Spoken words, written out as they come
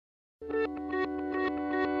Welcome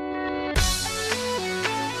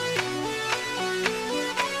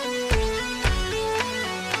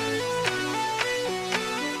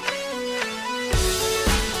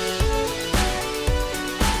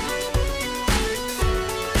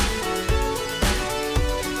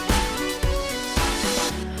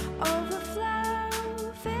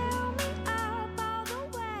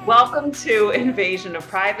to Invasion of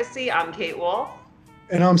Privacy. I'm Kate Wolf.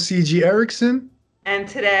 And I'm C.G. Erickson. And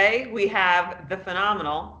today we have the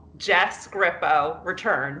phenomenal Jess Grippo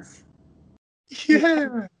returns.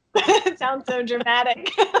 Yeah. It sounds so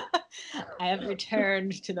dramatic. I have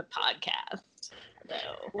returned to the podcast.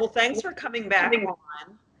 Well, thanks for coming back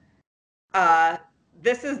on.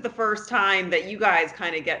 This is the first time that you guys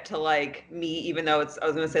kind of get to like meet, even though I was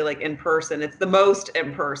going to say like in person. It's the most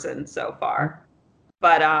in person so far.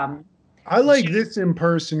 But I like this in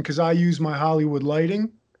person because I use my Hollywood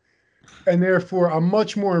lighting, and therefore I'm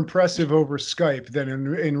much more impressive over Skype than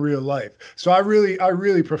in real life. So I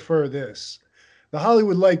really prefer this. The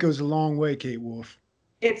Hollywood light goes a long way, Kate Wolf.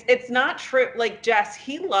 It's not true. Like Jess,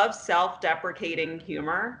 he loves self-deprecating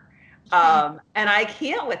humor. And I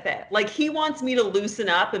can't with it. Like he wants me to loosen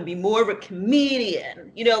up and be more of a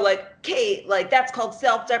comedian, like Kate, like that's called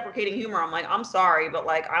self-deprecating humor. I'm like, I'm sorry, but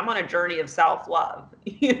like I'm on a journey of self-love,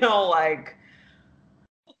 like,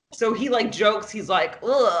 so he like jokes. He's like,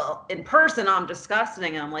 ugh, in person, I'm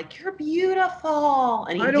disgusting. And I'm like, you're beautiful.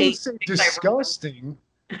 And I don't say disgusting.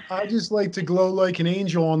 I just like to glow like an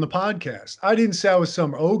angel on the podcast. I didn't say I was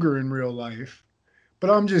some ogre in real life, but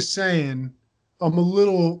I'm just saying I'm a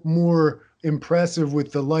little more impressive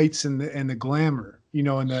with the lights and the glamour,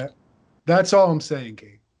 and that's all I'm saying,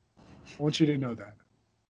 Kate. I want you to know that.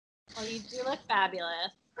 Well, you do look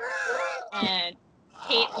fabulous. And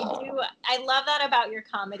Kate, I love that about your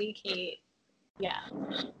comedy, Kate. Yeah.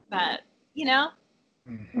 But,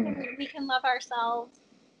 we can love ourselves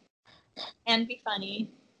and be funny.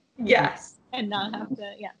 Yes. And not have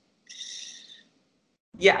to,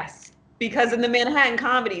 Yes. Because in the Manhattan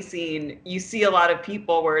comedy scene, you see a lot of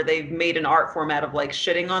people where they've made an art form out of like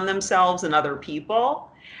shitting on themselves and other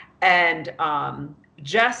people. And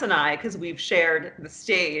Jess and I, because we've shared the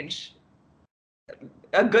stage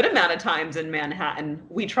a good amount of times in Manhattan,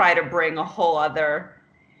 we try to bring a whole other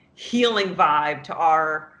healing vibe to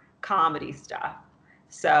our comedy stuff.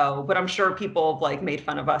 So, but I'm sure people have like made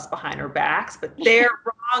fun of us behind our backs, but they're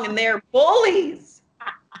wrong and they're bullies.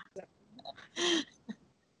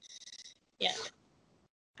 Yeah.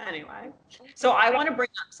 Anyway, so I want to bring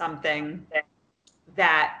up something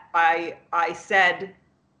that I said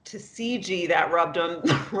to CG that rubbed him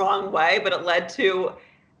the wrong way, but it led to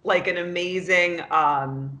like an amazing,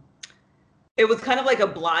 it was kind of like a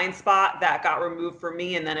blind spot that got removed for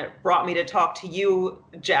me, and then it brought me to talk to you,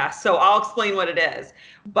 Jess. So I'll explain what it is.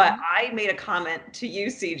 But I made a comment to you,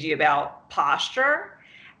 CG, about posture,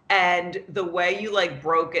 and the way you like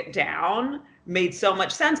broke it down made so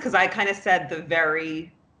much sense, because I kind of said the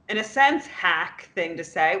very, in a sense, hack thing to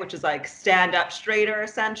say, which is like stand up straighter,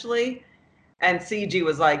 essentially. And CG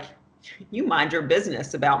was like, you mind your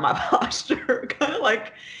business about my posture. Kind of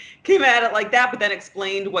like came at it like that, but then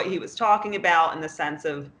explained what he was talking about in the sense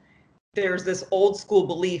of there's this old school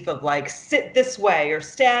belief of like sit this way or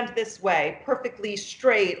stand this way, perfectly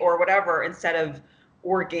straight or whatever, instead of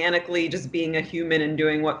organically just being a human and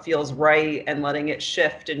doing what feels right and letting it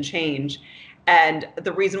shift and change. And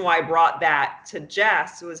the reason why I brought that to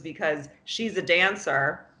Jess was because she's a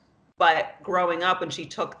dancer, but growing up when she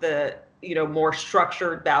took the, more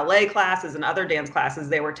structured ballet classes and other dance classes,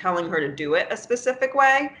 they were telling her to do it a specific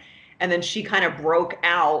way. And then she kind of broke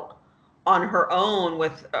out on her own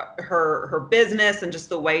with her business and just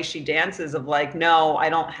the way she dances of like, no, I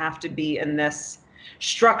don't have to be in this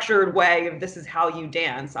structured way of this is how you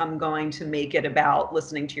dance. I'm going to make it about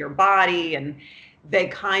listening to your body. And they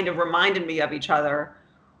kind of reminded me of each other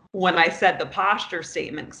when I said the posture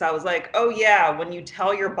statement, because I was like, oh yeah, when you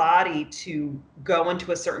tell your body to go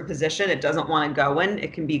into a certain position it doesn't want to go in,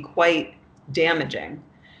 it can be quite damaging.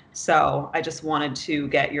 So I just wanted to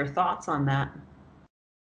get your thoughts on that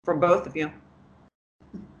from both of you.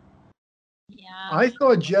 Yeah. I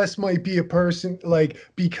thought Jess might be a person, like,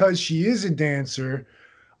 because she is a dancer,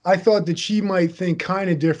 I thought that she might think kind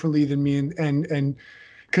of differently than me. And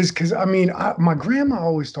because I mean, my grandma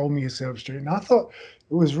always told me to sit up straight. And I thought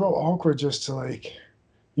it was real awkward just to like,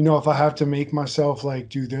 if I have to make myself like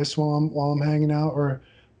do this while I'm hanging out or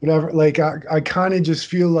whatever. Like I kind of just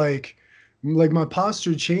feel like my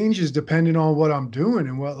posture changes depending on what I'm doing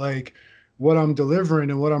and what I'm delivering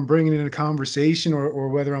and what I'm bringing in a conversation, or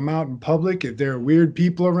whether I'm out in public, if there are weird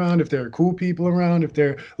people around, if there are cool people around, if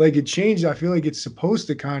they're like, it changed. I feel like it's supposed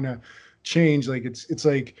to kind of change. Like it's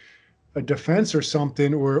like a defense or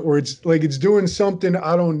something, or it's like it's doing something.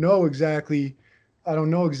 I don't know exactly. I don't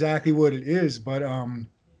know exactly what it is, but and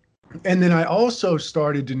then I also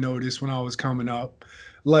started to notice when I was coming up,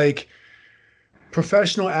 like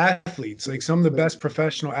professional athletes, like some of the best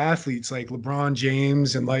professional athletes, like LeBron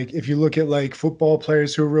James, and like if you look at like football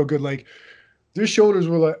players who are real good, like their shoulders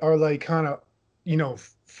are like kind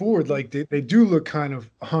of, forward, like they do look kind of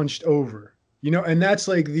hunched over, and that's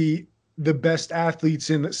like the best athletes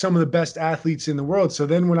in some of the best athletes in the world. So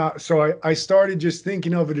then I started just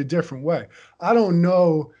thinking of it a different way. I don't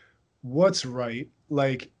know what's right,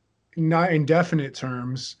 like not in definite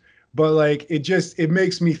terms, but like it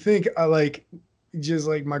makes me think, like just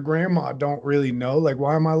like my grandma don't really know, like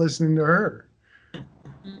why am I listening to her?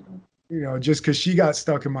 Mhm. Just because she got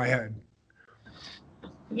stuck in my head.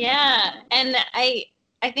 Yeah, and I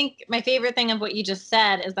think my favorite thing of what you just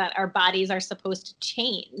said is that our bodies are supposed to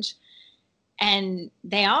change. And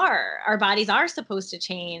they are. Our bodies are supposed to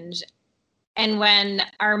change. And when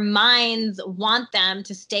our minds want them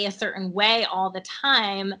to stay a certain way all the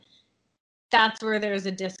time, that's where there's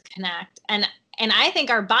a disconnect. And I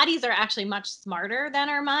think our bodies are actually much smarter than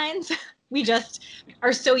our minds. We just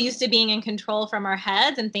are so used to being in control from our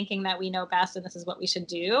heads and thinking that we know best and this is what we should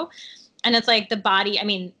do. And it's like the body, I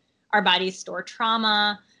mean, our bodies store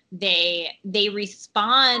trauma. They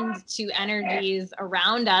respond to energies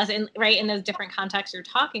around us, and right in those different contexts you're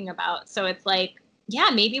talking about. So it's like, yeah,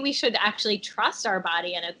 maybe we should actually trust our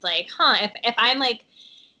body. And it's like, if I'm like,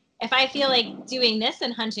 if I feel like doing this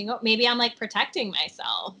and hunching up, maybe I'm like protecting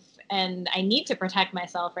myself, and I need to protect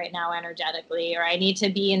myself right now energetically, or I need to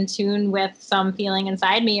be in tune with some feeling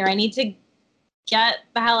inside me, or I need to get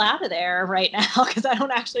the hell out of there right now because I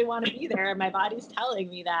don't actually want to be there and my body's telling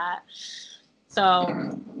me that.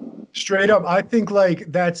 So Straight up, I think like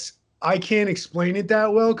I can't explain it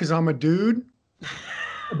that well because I'm a dude,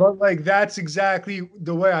 but like that's exactly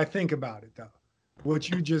the way I think about it, though. What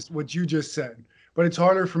you just said. But it's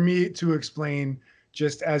harder for me to explain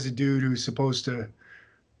just as a dude who's supposed to,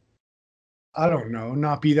 I don't know,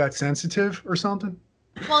 not be that sensitive or something.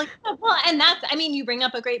 well, yeah, well, and that's, I mean, you bring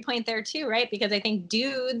up a great point there too, right? Because I think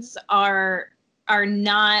dudes are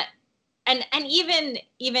not, and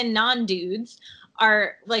even non-dudes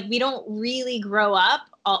are like, we don't really grow up,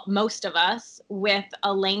 most of us, with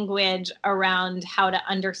a language around how to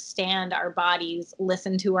understand our bodies,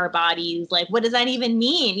 listen to our bodies. Like, what does that even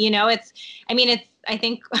mean? I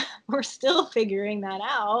think we're still figuring that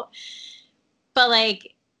out. But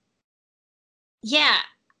like, yeah,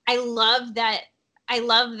 I love that. I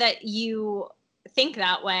love that you think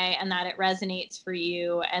that way and that it resonates for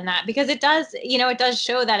you, and that because it does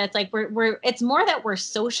show that it's like it's more that we're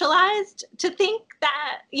socialized to think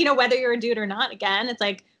that, whether you're a dude or not, again, it's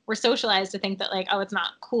like we're socialized to think that like, oh, it's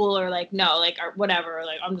not cool, or like, no, like, or whatever, or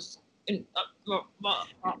like, I'm just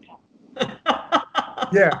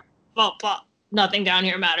Yeah. nothing down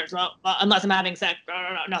here matters. Unless I'm having sex,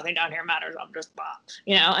 nothing down here matters. I'm just,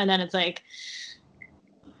 and then it's like,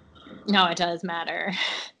 no, it does matter.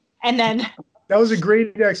 And then That was a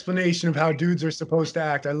great explanation of how dudes are supposed to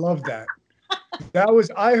act. I love that.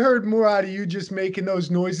 I heard more out of you just making those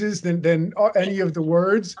noises than any of the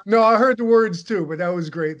words. No, I heard the words too, but that was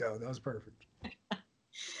great though. That was perfect.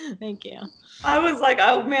 thank you. I was like,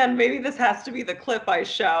 oh man, maybe this has to be the clip I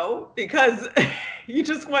show because you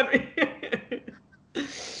just went.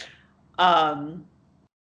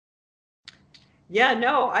 Yeah,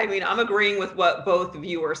 no, I mean, I'm agreeing with what both of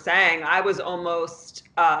you were saying. I was almost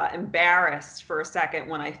embarrassed for a second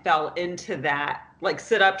when I fell into that, like,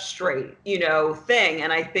 sit up straight, thing.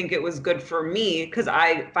 And I think it was good for me because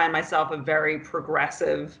I find myself a very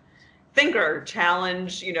progressive thinker,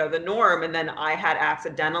 challenge, the norm. And then I had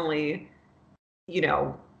accidentally,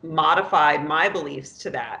 modified my beliefs to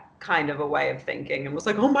that kind of a way of thinking and was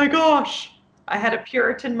like, oh my gosh, I had a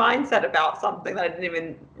Puritan mindset about something that I didn't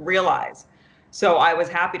even realize. So I was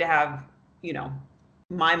happy to have,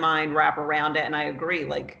 my mind wrap around it. And I agree,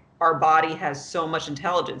 like our body has so much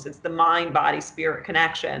intelligence. It's the mind, body, spirit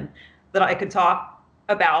connection that I could talk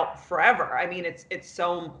about forever. I mean, it's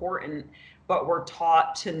so important, but we're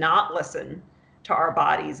taught to not listen to our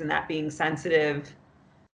bodies, and that being sensitive,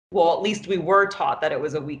 well, at least we were taught that it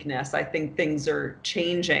was a weakness. I think things are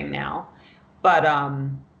changing now. But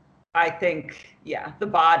I think, yeah, the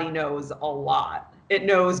body knows a lot. It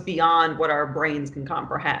knows beyond what our brains can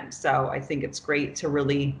comprehend. So I think it's great to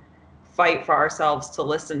really fight for ourselves to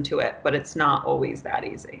listen to it, but it's not always that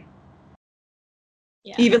easy.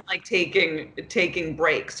 Yeah. Even like taking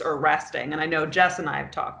breaks or resting. And I know Jess and I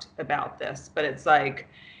have talked about this, but it's like,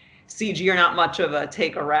 CG, you're not much of a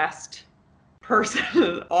take a rest person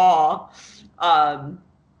at all.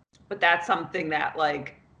 But that's something that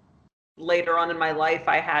like later on in my life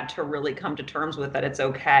I had to really come to terms with, that it's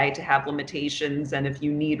okay to have limitations, and if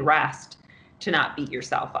you need rest, to not beat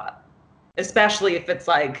yourself up. Especially if it's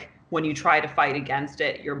like when you try to fight against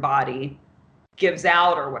it, your body gives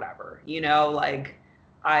out or whatever, like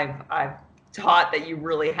I've taught that you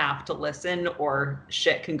really have to listen or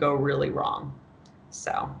shit can go really wrong.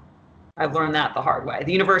 So I've learned that the hard way.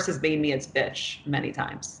 The universe has made me its bitch many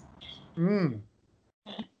times.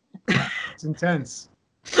 It's intense.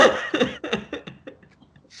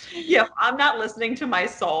 Yeah, if I'm not listening to my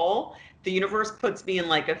soul, the universe puts me in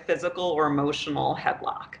like a physical or emotional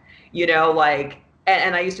headlock. Like,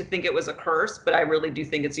 and I used to think it was a curse, but I really do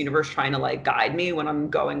think it's the universe trying to like guide me when I'm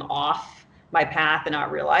going off my path and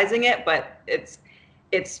not realizing it. But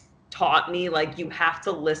it's taught me like you have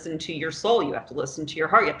to listen to your soul, you have to listen to your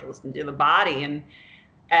heart, you have to listen to the body,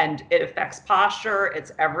 and it affects posture,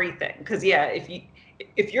 it's everything. Because yeah,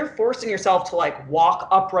 if you're forcing yourself to like walk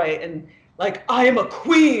upright and like, I am a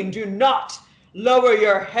queen, do not lower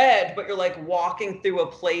your head, but you're like walking through a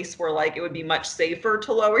place where like it would be much safer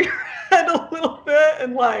to lower your head a little bit,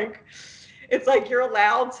 and like it's like you're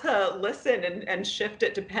allowed to listen and shift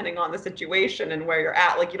it depending on the situation and where you're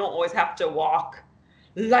at. Like you don't always have to walk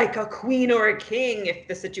like a queen or a king if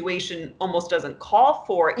the situation almost doesn't call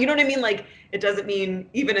for it. You know what I mean? Like it doesn't mean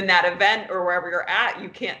even in that event or wherever you're at, you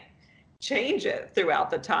can't change it throughout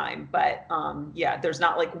the time. But yeah, there's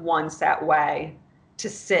not like one set way to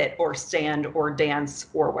sit or stand or dance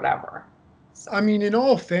or whatever. So. I mean, in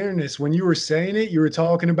all fairness, when you were saying it, you were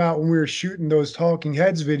talking about when we were shooting those Talking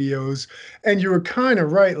Heads videos, and you were kind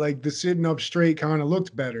of right. Like the sitting up straight kind of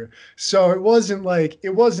looked better. So it wasn't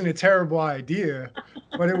a terrible idea,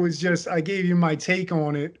 but it was just, I gave you my take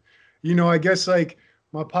on it. I guess like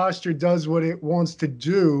my posture does what it wants to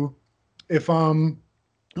do. If I'm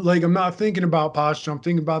not thinking about posture, I'm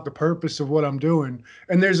thinking about the purpose of what I'm doing.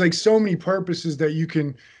 And there's like so many purposes that you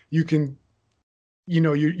can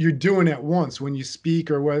you're doing at once when you speak,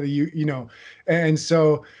 or whether and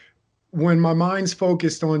so when my mind's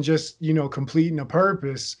focused on just completing a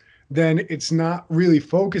purpose, then it's not really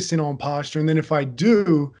focusing on posture. And then if I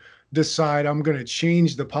do decide I'm going to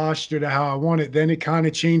change the posture to how I want it, then it kind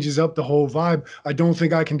of changes up the whole vibe. I don't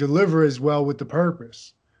think I can deliver as well with the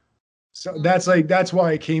purpose. So that's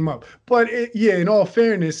why it came up. But yeah, in all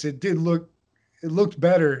fairness, it looked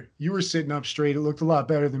better. You were sitting up straight. It looked a lot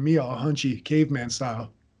better than me, all hunchy, caveman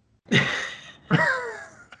style.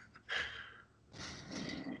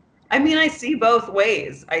 I mean, I see both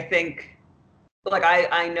ways. I think, like,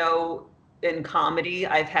 I know in comedy,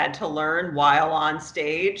 I've had to learn while on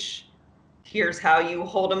stage, here's how you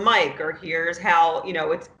hold a mic, or here's how,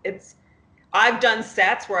 I've done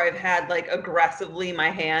sets where I've had like aggressively my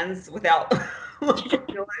hands without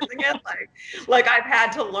realizing it. Like I've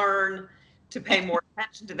had to learn to pay more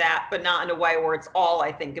attention to that, but not in a way where it's all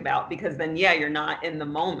I think about, because then yeah, you're not in the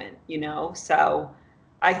moment. So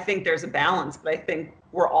I think there's a balance, but I think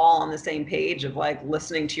we're all on the same page of like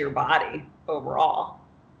listening to your body overall.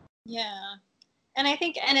 Yeah. And I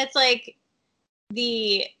think, and it's like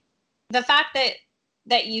the fact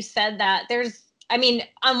that you said that, there's, I mean,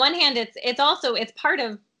 on one hand, it's also, it's part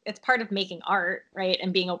of making art, right?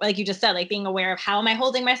 And being, like you just said, like being aware of how am I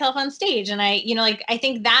holding myself on stage? And like, I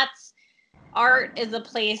think that's, art is a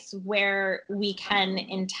place where we can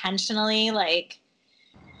intentionally like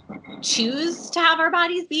choose to have our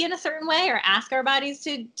bodies be in a certain way, or ask our bodies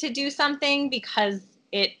to do something, because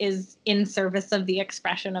it is in service of the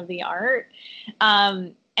expression of the art.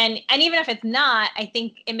 And even if it's not, I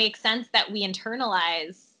think it makes sense that we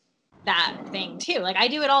internalize that thing too. Like I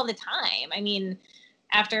do it all the time. I mean,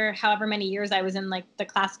 after however many years I was in like the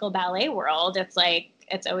classical ballet world, it's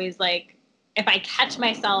always like, if I catch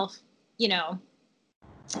myself,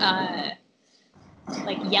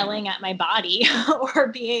 like yelling at my body or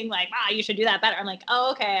being like, wow, you should do that better. I'm like,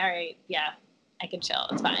 oh, okay. All right. Yeah, I can chill.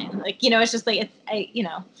 It's fine. Like, it's just like,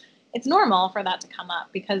 it's normal for that to come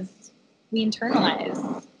up, because we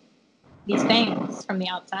internalize these things from the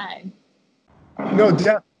outside. No,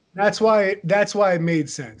 that's why it made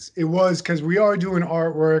sense. It was because we are doing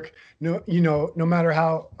artwork. No matter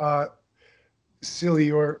how silly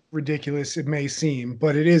or ridiculous it may seem,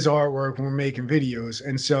 but it is artwork when we're making videos.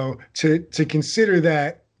 And so to consider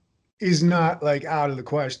that is not like out of the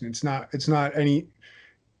question. It's not any.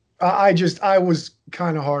 I was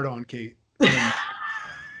kind of hard on Kate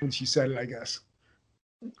when she said it, I guess.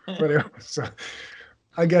 But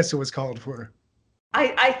I guess it was called for.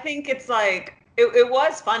 I think it's like it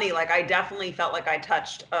was funny. Like I definitely felt like I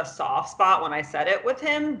touched a soft spot when I said it with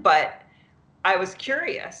him, but I was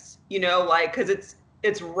curious, like because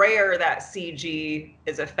it's rare that CG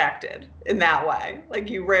is affected in that way. Like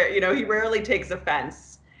he rarely takes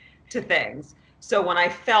offense to things. So when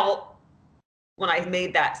I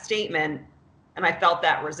made that statement and I felt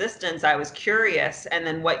that resistance, I was curious, and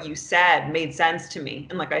then what you said made sense to me,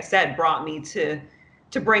 and like I said, brought me to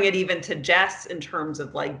bring it even to Jess in terms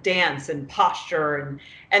of like dance and posture,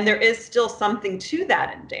 and there is still something to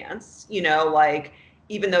that in dance, like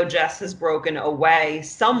even though Jess has broken away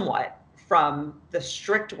somewhat from the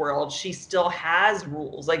strict world, she still has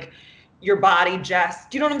rules. Like your body, Jess,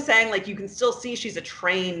 do you know what I'm saying? Like you can still see she's a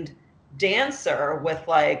trained dancer with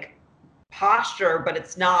like posture, but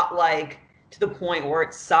it's not like to the point where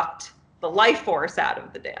it sucked the life force out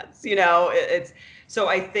of the dance. It's so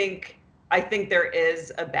I think there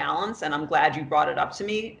is a balance, and I'm glad you brought it up to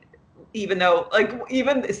me. Even though, like,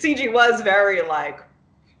 even CG was very like,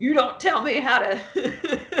 you don't tell me how to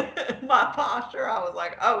my posture. I was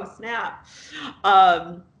like, oh snap.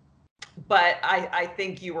 But I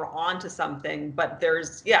think you were on to something. But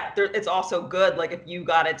it's also good. Like if you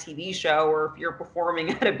got a TV show or if you're performing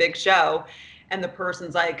at a big show and the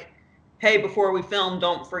person's like, hey, before we film,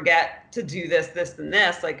 don't forget to do this, this, and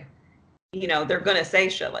this. Like, they're going to say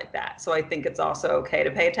shit like that. So I think it's also okay to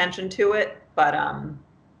pay attention to it. But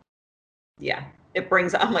yeah,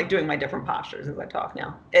 I'm like doing my different postures as I talk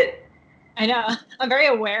now. I know. I'm very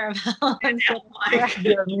aware of how I'm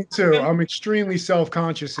Yeah, me too. I'm extremely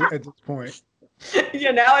self-conscious at this point.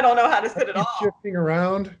 Now I don't know how to sit at all. Shifting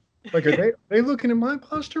around. Like, are they looking at my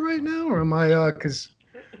posture right now, or am I? Because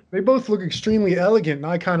they both look extremely elegant, and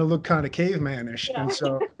I kind of look kind of cavemanish, and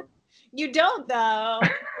so. You don't though.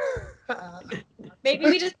 Maybe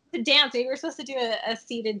we just dance. Maybe we're supposed to do a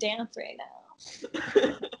seated dance right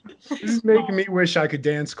now. This is making me wish I could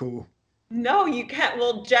dance cool. No, you can't.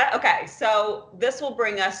 Well, okay, so this will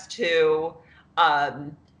bring us to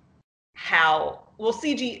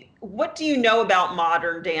CG, what do you know about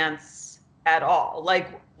modern dance at all? Like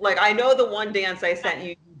I know the one dance I sent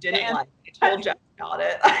you didn't like. I told Jeff about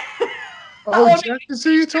it. Oh, Jeff, so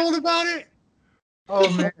you told about it? Oh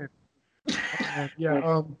man.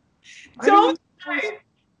 Yeah.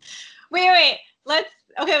 Wait. Wait.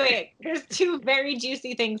 There's two very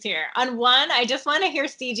juicy things here. On one, I just want to hear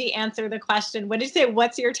CG answer the question. What did you say?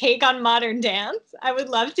 What's your take on modern dance? I would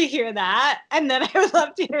love to hear that. And then I would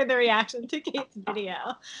love to hear the reaction to Kate's video.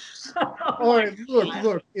 All right,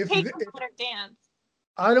 look. If modern dance.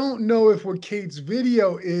 I don't know if what Kate's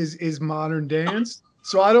video is modern dance.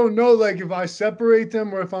 So I don't know, like, if I separate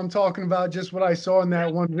them or if I'm talking about just what I saw in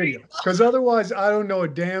that one video. Because otherwise, I don't know a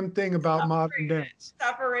damn thing about modern dance.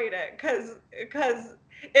 Separate it, because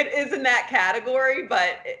it is in that category,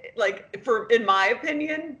 but in my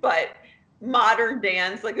opinion, but modern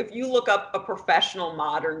dance, like if you look up a professional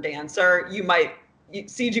modern dancer,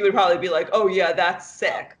 CG would probably be like, oh yeah, that's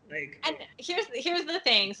sick. Like, and here's the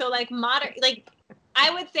thing. So like modern, like I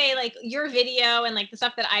would say like your video and like the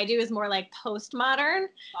stuff that I do is more like postmodern,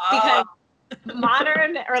 because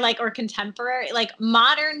modern or contemporary, like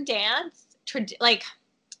modern dance, like,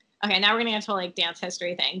 okay, now we're gonna get into like dance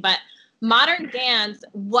history thing, but modern dance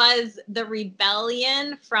was the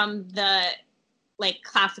rebellion from the like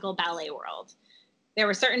classical ballet world. There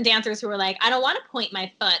were certain dancers who were like, I don't want to point my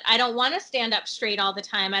foot. I don't want to stand up straight all the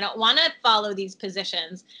time. I don't want to follow these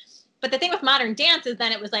positions. But the thing with modern dance is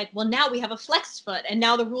then it was like, well, now we have a flexed foot and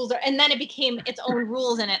now the rules are, and then it became its own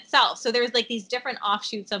rules in itself. So there's like these different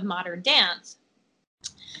offshoots of modern dance,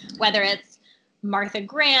 whether it's Martha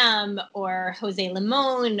Graham or Jose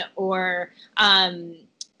Limon or,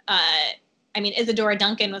 Isadora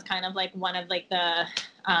Duncan was kind of like one of like the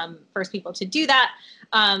first people to do that,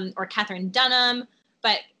 or Katherine Dunham.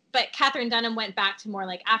 But Katherine Dunham went back to more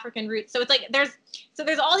like African roots. So it's like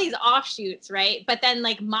there's all these offshoots, right? But then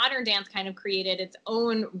like modern dance kind of created its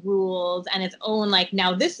own rules and its own like,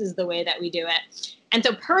 now this is the way that we do it. And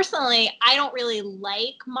so personally, I don't really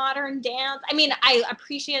like modern dance. I mean, I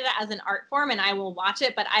appreciate it as an art form and I will watch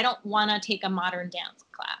it, but I don't want to take a modern dance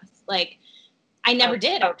class. Like I never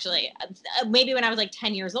did actually. Maybe when I was like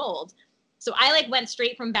 10 years old. So I like went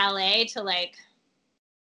straight from ballet to like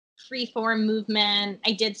free form movement.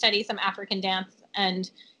 I did study some African dance and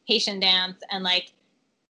Haitian dance and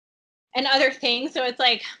other things. So it's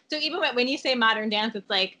like, so even when you say modern dance, it's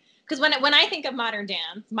like, because when I think of modern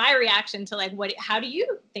dance, my reaction to like, how do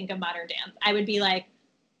you think of modern dance? I would be like,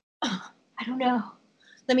 oh, I don't know.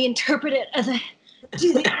 Let me interpret it as I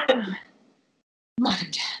do the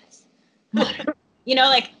modern dance. Modern.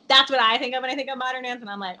 Like that's what I think of when I think of modern dance, and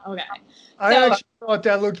I'm like, okay. I So- actually thought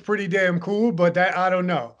that looked pretty damn cool, but that I don't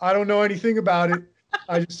know. I don't know anything about it.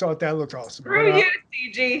 I just thought that looked awesome. Screw you,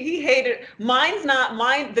 CG. He hated mine's not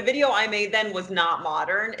mine. The video I made then was not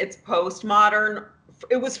modern. It's postmodern.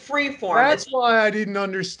 It was freeform. That's why I didn't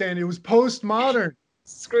understand. It was postmodern.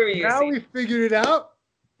 Screw you. Now CG. we figured it out.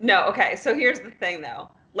 No, okay. So here's the thing though.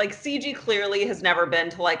 Like CG clearly has never been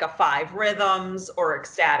to like a 5 Rhythms or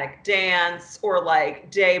ecstatic dance or like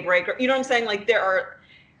Daybreaker. You know what I'm saying? Like there are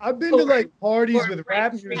I've been to like parties with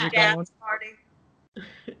rap Street music on. dance party.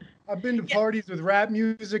 I've been to parties with rap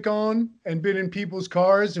music on and been in people's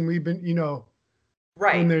cars, and we've been, you know,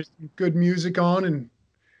 Right. when there's good music on, and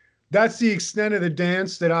that's the extent of the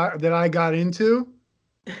dance that I got into.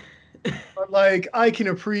 But like I can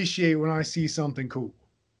appreciate when I see something cool.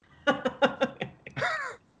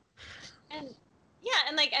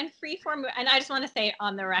 And freeform, and I just want to say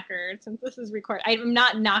on the record, since this is recorded, I'm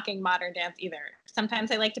not knocking modern dance either.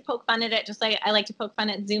 Sometimes I like to poke fun at it, just like I like to poke fun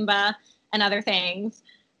at Zumba and other things.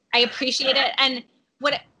 I appreciate it. And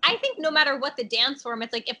what I think, no matter what the dance form,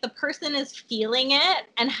 it's like if the person is feeling it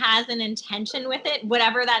and has an intention with it,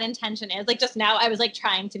 whatever that intention is. Like just now, I was like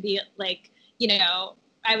trying to be like, you know,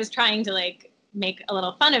 I was trying to like make a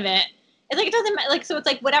little fun of it. It's like it doesn't matter. Like so, it's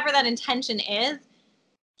like whatever that intention is.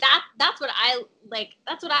 That's what I like.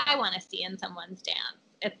 That's what I want to see in someone's dance.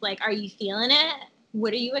 It's like, are you feeling it?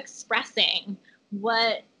 What are you expressing?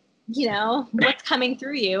 What, you know, what's coming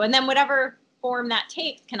through you? And then whatever form that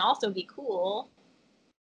takes can also be cool.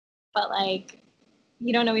 But like,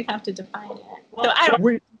 you don't always have to define it. So I don't.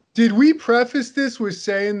 Wait, did we preface this with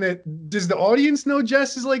saying that? Does the audience know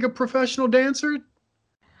Jess is like a professional dancer?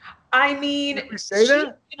 I mean, Did we say that?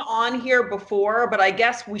 she's been on here before, but I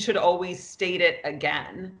guess we should always state it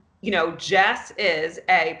again. You know, Jess is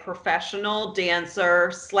a professional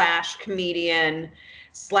dancer / comedian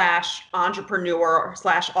 / entrepreneur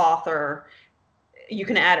 / author. You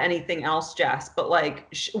can add anything else, Jess, but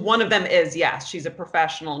like one of them is, yes, she's a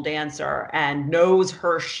professional dancer and knows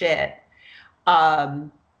her shit. And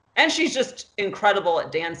she's just incredible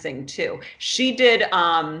at dancing too. She did,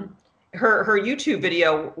 her YouTube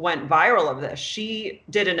video went viral of this. She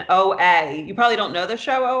did an OA. You probably don't know the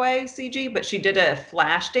show OA, CG, but she did a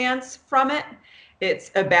flash dance from it.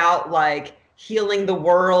 It's about like healing the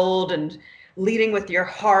world and leading with your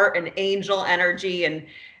heart and angel energy. And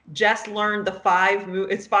Jess learned the 5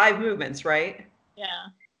 movements, right? Yeah.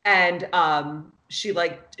 And she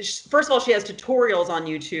like, first of all, she has tutorials on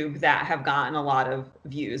YouTube that have gotten a lot of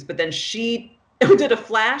views, but then she did a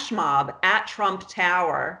flash mob at Trump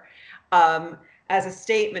Tower as a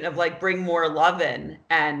statement of like, bring more love in.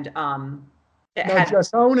 And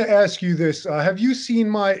Jess, I want to ask you this. Have you seen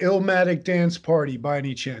my Illmatic dance party by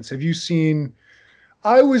any chance? Have you seen,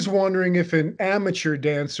 I was wondering if an amateur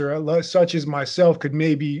dancer such as myself could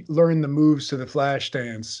maybe learn the moves to the flash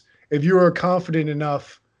dance, if you were a confident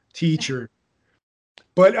enough teacher.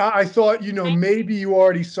 But I thought, you know, maybe you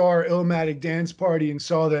already saw our Illmatic dance party and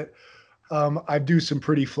saw that I do some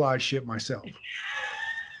pretty fly shit myself.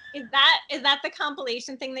 Is that the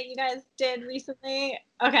compilation thing that you guys did recently?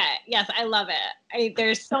 Okay. Yes, I love it.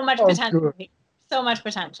 There's so much potential. Good. So much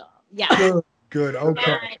potential. Yeah. Good.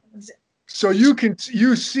 Okay. And so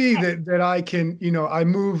you see that I can, you know, I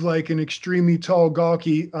move like an extremely tall,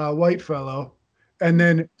 gawky white fellow. And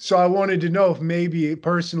then, so I wanted to know if maybe a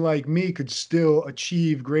person like me could still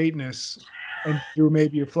achieve greatness and do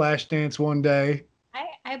maybe a flash dance one day.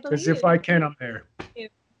 I believe. Because if I can, I'm there.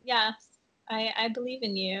 Yes. I believe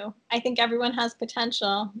in you. I think everyone has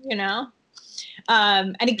potential, you know?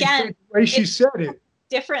 And again, the way she said it.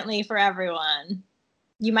 Differently for everyone.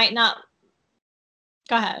 You might not.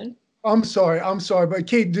 Go ahead. I'm sorry, but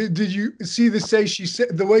Kate, did you see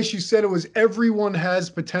the way she said it was everyone has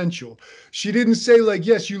potential. She didn't say like,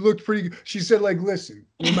 yes, you looked pretty good. She said like, listen,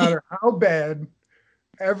 no matter how bad,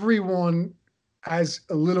 everyone has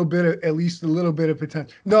at least a little bit of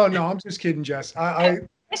potential. No, I'm just kidding, Jess. I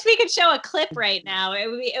wish we could show a clip right now.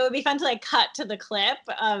 It would be fun to like cut to the clip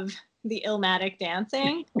of the Illmatic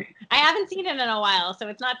dancing. I haven't seen it in a while, so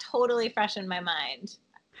it's not totally fresh in my mind.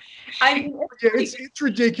 It's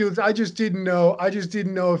ridiculous. I just didn't know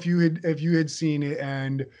if you had seen it,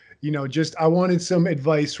 and you know, just I wanted some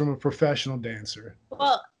advice from a professional dancer.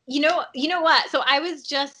 Well, you know what? So I was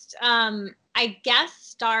just I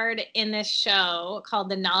guest starred in this show called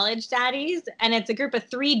The Knowledge Daddies, and it's a group of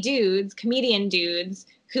 3 dudes, comedian dudes,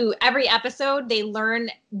 who every episode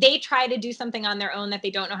they try to do something on their own that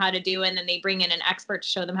they don't know how to do, and then they bring in an expert to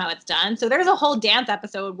show them how it's done. So there's a whole dance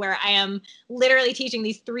episode where I am literally teaching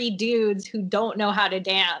these 3 dudes who don't know how to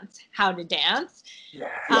dance.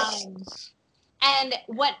 Yes. And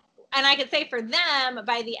I could say for them,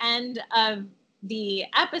 by the end of the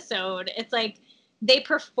episode, it's like they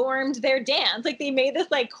performed their dance. Like they made this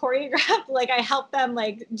like choreographed, like I helped them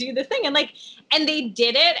like do this thing, and they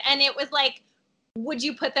did it, and it was like, would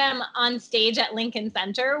you put them on stage at Lincoln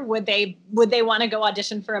Center? Would they want to go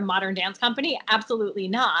audition for a modern dance company? Absolutely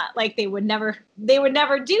not. Like they would never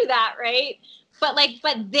do that, right? But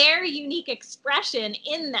their unique expression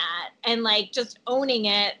in that, and like just owning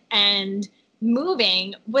it and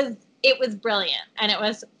moving was brilliant, and it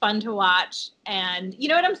was fun to watch. And you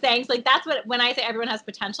know what I'm saying? So like that's what, when I say everyone has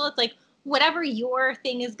potential, it's like whatever your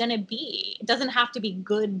thing is going to be. It doesn't have to be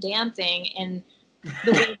good dancing in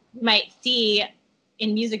the way you might see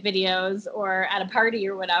in music videos or at a party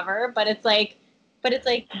or whatever, but it's like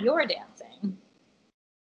you're dancing.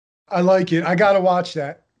 I like it. I got to watch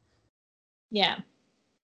that. Yeah.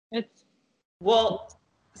 Well,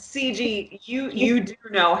 CG, you do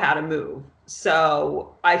know how to move.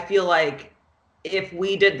 So I feel like if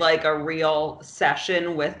we did like a real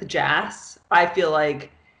session with Jess, I feel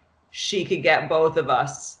like she could get both of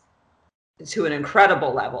us to an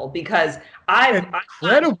incredible level, because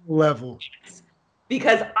level.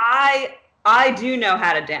 Because I do know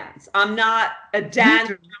how to dance. I'm not a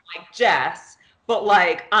dancer like Jess, but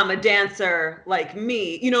like I'm a dancer like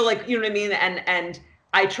me. You know what I mean? And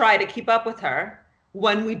I try to keep up with her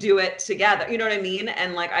when we do it together. You know what I mean?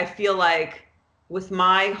 And like I feel like with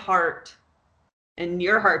my heart and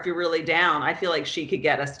your heart, if you're really down, I feel like she could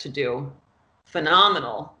get us to do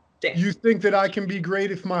phenomenal dance. You think that I can be great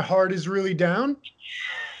if my heart is really down?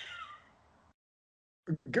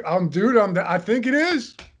 I think it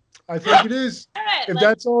is. I think it is. Right, if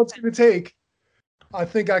that's all it's going to take, I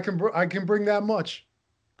think I can bring that much.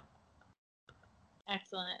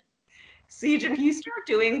 Excellent. Siege, if you start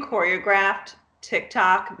doing choreographed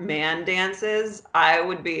TikTok man dances, I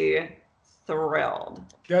would be thrilled.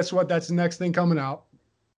 Guess what? That's the next thing coming out.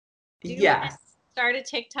 Yes. Start a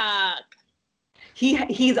TikTok.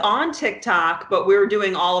 He's on TikTok, but we're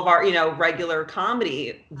doing all of our, regular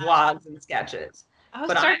comedy vlogs and sketches.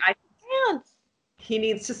 But I dance. He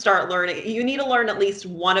needs to start learning. You need to learn at least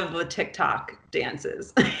one of the TikTok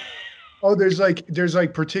dances. Oh, there's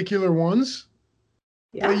like particular ones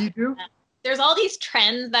that you do? There's all these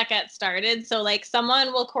trends that get started. So like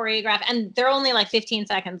someone will choreograph, and they're only like 15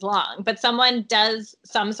 seconds long, but someone does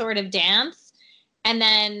some sort of dance, and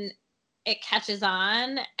then it catches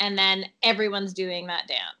on, and then everyone's doing that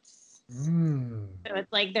dance. So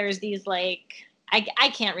it's like there's these like, I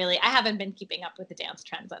can't really, I haven't been keeping up with the dance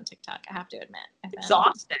trends on TikTok, I have to admit.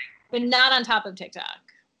 Exhausting. But not on top of TikTok.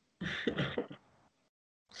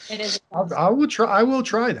 It is. I will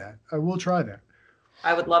try that.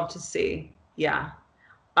 I would love to see. Yeah.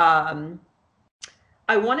 I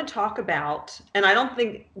want to talk about, and I don't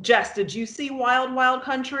think, Jess, did you see Wild Wild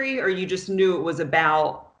Country, or you just knew it was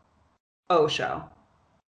about Osho?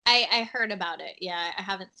 I heard about it. Yeah, I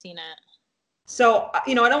haven't seen it. So, I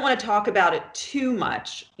don't want to talk about it too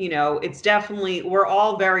much. It's definitely, we're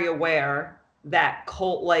all very aware that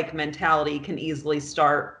cult-like mentality can easily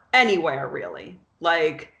start anywhere, really.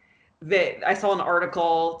 Like, I saw an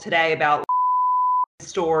article today about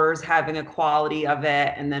stores having a quality of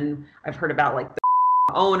it, and then I've heard about like the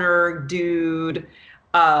owner dude.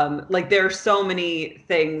 Like there are so many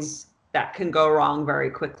things that can go wrong very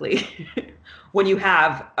quickly when you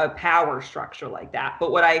have a power structure like that.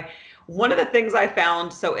 But one of the things I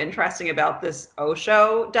found so interesting about this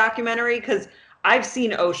Osho documentary, because I've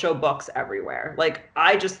seen Osho books everywhere. Like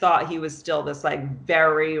I just thought he was still this like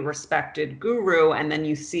very respected guru, and then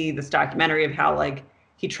you see this documentary of how like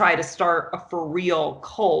he tried to start a for real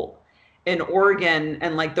cult in Oregon,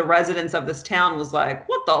 and like the residents of this town was like,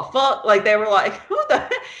 what the fuck? Like they were like, who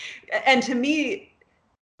the? And to me,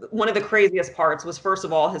 one of the craziest parts was, first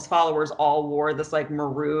of all, his followers all wore this like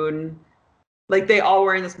maroon, like they all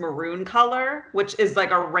wearing this maroon color, which is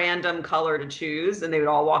like a random color to choose, and they would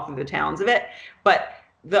all walk through the towns of it. But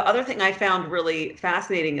the other thing I found really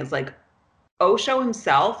fascinating is like Osho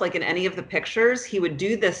himself, like in any of the pictures, he would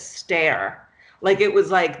do this stare. Like it was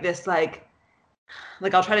like this, like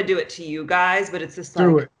I'll try to do it to you guys, but it's this like,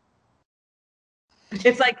 do it.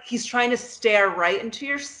 It's like he's trying to stare right into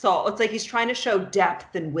your soul. It's like he's trying to show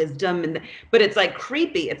depth and wisdom, but it's like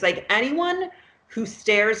creepy. It's like anyone who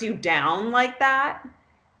stares you down like that,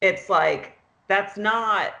 it's like, that's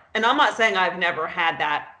not, and I'm not saying I've never had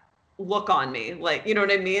that look on me. Like, you know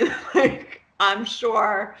what I mean? Like, I'm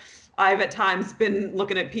sure I've at times been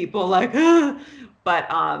looking at people like, but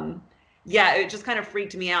yeah, it just kind of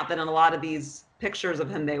freaked me out that in a lot of these pictures of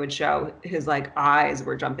him, they would show his like eyes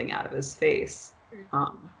were jumping out of his face.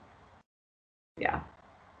 Yeah.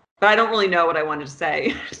 But I don't really know what I wanted to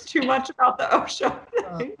say too much about the Osho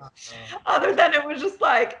thing, other than it was just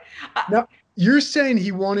like. Now, you're saying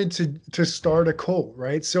he wanted to start a cult,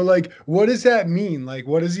 right? So like, what does that mean? Like,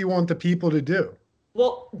 what does he want the people to do?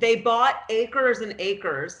 Well, they bought acres and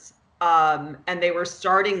acres, and they were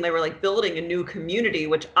like building a new community,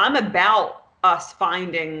 which I'm about us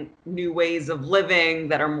finding new ways of living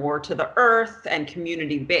that are more to the earth and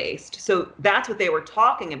community based. So that's what they were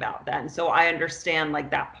talking about then. So I understand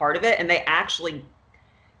like that part of it. And they actually,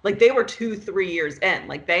 like, they were 2-3 years in,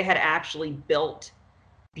 like they had actually built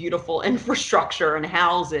beautiful infrastructure and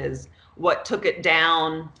houses. What took it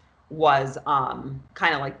down was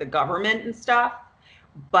kind of like the government and stuff.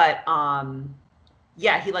 But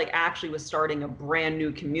yeah, he like actually was starting a brand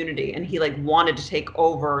new community, and he like wanted to take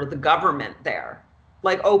over the government there,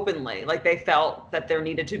 like openly. Like they felt that there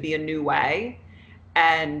needed to be a new way,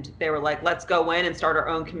 and they were like, let's go in and start our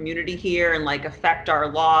own community here and like affect our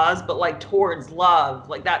laws, but like towards love,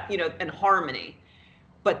 like that, you know, and harmony.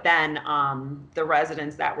 But then the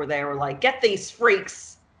residents that were there were like, get these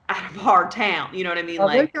freaks out of our town. You know what I mean? I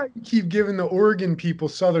Like, like how you keep giving the Oregon people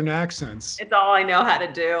Southern accents. it's all I know how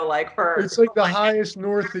to do. Like It's like the highest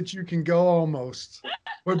north that you can go almost.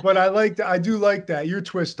 But I like that. I do like that. Your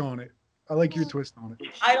twist on it. I like your twist on it.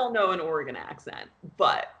 I don't know an Oregon accent,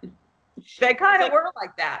 but they kind of like, were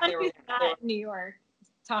like that. They were not New York.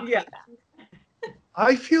 Talk Yeah. like that.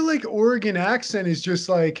 I feel like Oregon accent is just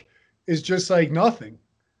like nothing.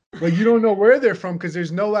 Like you don't know where they're from because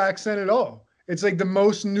there's no accent at all. It's like the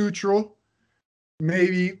most neutral.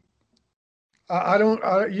 Maybe I don't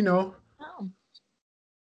you know. Oh.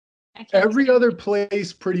 Every other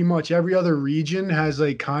place, pretty much every other region has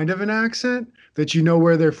like kind of an accent that you know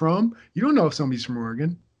where they're from. You don't know if somebody's from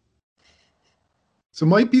Oregon. So it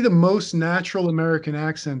might be the most natural American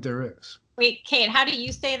accent there is. Wait, Kate, how do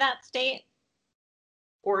you say that state?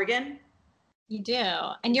 Oregon. You do.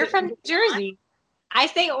 And you're from New Jersey. I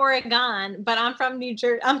say Oregon, but I'm from New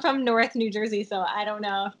Jersey. I'm from North New Jersey, so I don't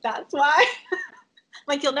know if that's why.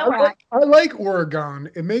 Like you'll know where I like Oregon.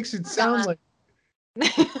 It makes it sound like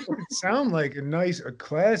a nice, a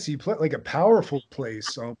classy place, like a powerful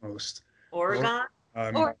place almost. Oregon.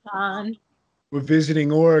 Oregon. We're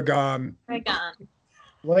visiting Oregon. Oregon.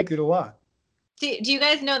 Like it a lot. Do you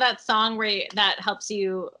guys know that song where that helps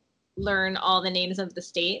you learn all the names of the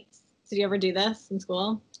states? Did you ever do this in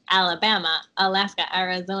school? Alabama, Alaska,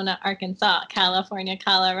 Arizona, Arkansas, California,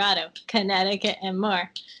 Colorado, Connecticut, and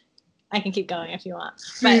more. I can keep going if you want.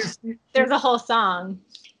 But there's a whole song.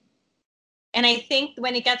 And I think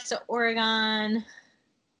when it gets to Oregon,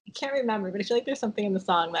 I can't remember, but I feel like there's something in the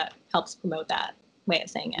song that helps promote that way of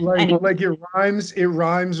saying it. Like it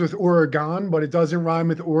rhymes with Oregon, but it doesn't rhyme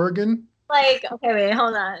with Oregon. Like, okay, wait,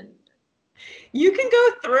 hold on. You can go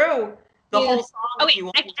through the whole song. Oh wait,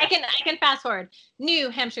 I can fast forward. New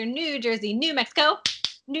Hampshire, New Jersey, New Mexico,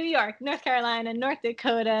 New York, North Carolina, North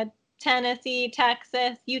Dakota, Tennessee,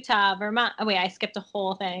 Texas, Utah, Vermont. Oh wait, I skipped a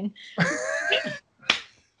whole thing.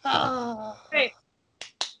 Oh, wait.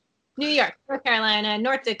 New York, North Carolina,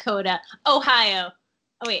 North Dakota, Ohio.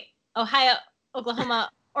 Oh wait, Ohio, Oklahoma,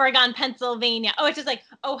 Oregon, Pennsylvania. Oh, it's just like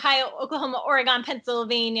Ohio, Oklahoma, Oregon,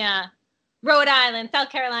 Pennsylvania, Rhode Island, South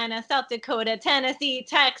Carolina, South Dakota, Tennessee,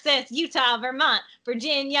 Texas, Utah, Vermont,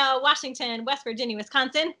 Virginia, Washington, West Virginia,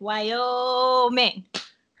 Wisconsin, Wyoming.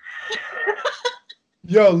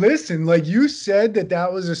 Yo, listen, like you said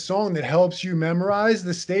that was a song that helps you memorize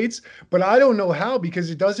the states, but I don't know how because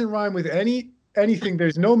it doesn't rhyme with anything.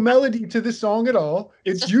 There's no melody to the song at all.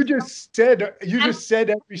 It's you just said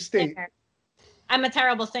every state. I'm a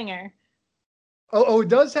terrible singer. Oh, it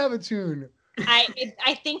does have a tune.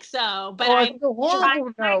 I think so, but I feel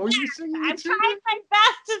horrible now. Are you singing I'm trying my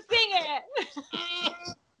best to sing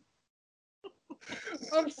it.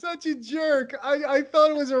 I'm such a jerk. I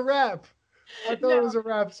thought it was a rap. I thought it was a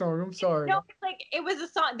rap song. I'm sorry. No, it's like it was a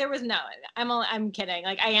song. There was no. I'm kidding.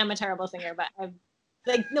 Like I am a terrible singer, but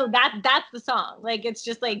that's the song. Like it's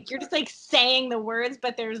just like you're just like saying the words,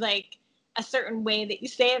 but there's like a certain way that you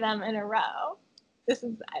say them in a row. This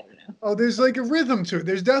is I don't know. Oh, there's like a rhythm to it.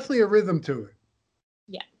 There's definitely a rhythm to it.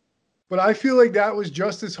 Yeah. But I feel like that was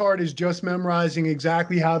just as hard as just memorizing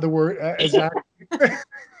exactly how the word exactly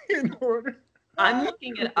in order. I'm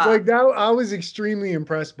looking it up. Like that, I was extremely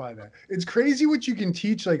impressed by that. It's crazy what you can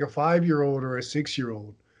teach like a 5-year-old or a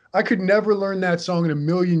 6-year-old. I could never learn that song in a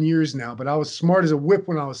million years now, but I was smart as a whip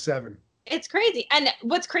when I was 7. It's crazy. And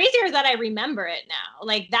what's crazier is that I remember it now.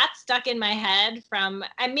 Like that's stuck in my head from,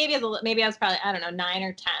 and maybe I was probably, I don't know, 9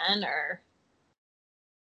 or 10 or,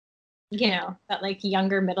 you know, that like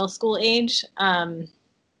younger middle school age. Yeah.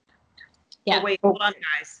 Oh, wait, hold on,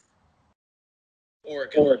 guys.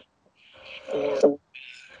 Oregon. or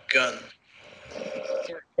gun.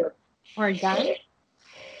 Or a gun?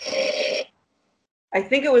 I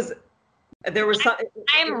think there was some.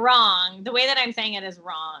 I'm wrong. The way that I'm saying it is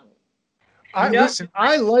wrong. No. Listen,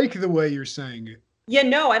 I like the way you're saying it. Yeah,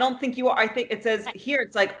 no, I don't think you are. I think it says here,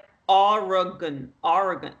 it's like Oregon.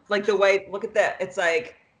 Like the way, look at that. It's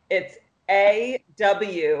like, it's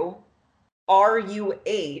AWRUHGN.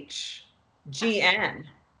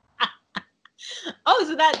 Oh,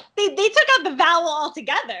 so that they took out the vowel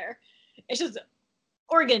altogether. It's just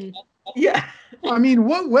Oregon. Yeah. I mean,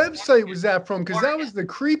 what website was that from? Because that was the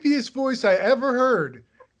creepiest voice I ever heard.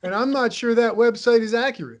 And I'm not sure that website is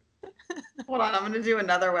accurate. Hold on, I'm going to do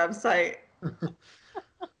another website.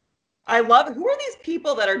 I love, who are these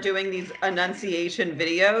people that are doing these enunciation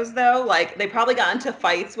videos though? Like they probably got into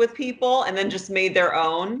fights with people and then just made their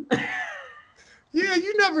own. Yeah,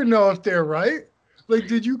 you never know if they're right. Like,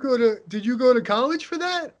 did you go to college for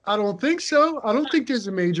that? I don't think so. I don't think there's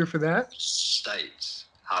a major for that. States.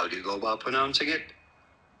 How do you go about pronouncing it?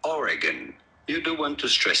 Oregon. You do want to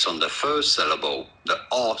stress on the first syllable, the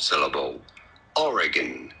R syllable.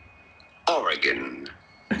 Oregon. Oregon.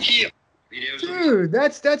 Here. Dude,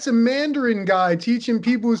 that's a Mandarin guy teaching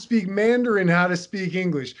people who speak Mandarin how to speak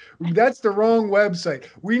English. That's the wrong website.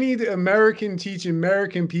 We need American teach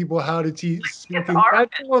American people how to speak English.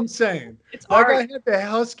 That's what I'm saying. It's That guy Oregon. had the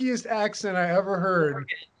huskiest accent I ever heard.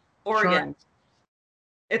 Oregon.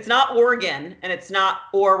 It's not Oregon and it's not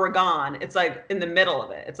Oregon. It's like in the middle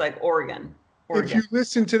of it. It's like Oregon. If you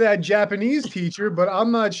listen to that Japanese teacher, but I'm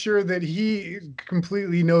not sure that he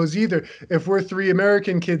completely knows either. If we're three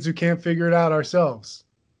American kids who can't figure it out ourselves.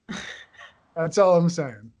 That's all I'm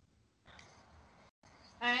saying.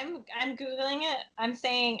 I'm Googling it. I'm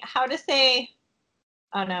saying how to say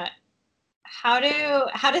how to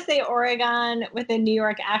say Oregon with a New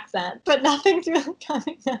York accent, but nothing's really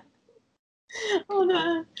coming up. Hold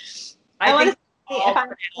on. I want to see if I'm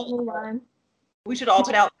the only one. We should all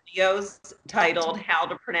put out videos titled "How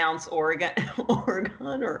to Pronounce Oregon,"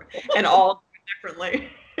 and all differently.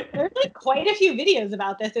 There's like quite a few videos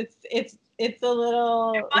about this. It's a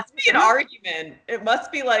little. It must be an argument. It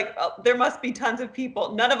must be like there must be tons of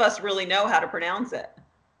people. None of us really know how to pronounce it.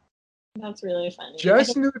 That's really funny.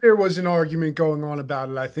 Jess knew there was an argument going on about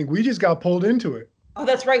it. I think we just got pulled into it. Oh,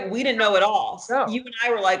 that's right. We didn't know at all. No. You and I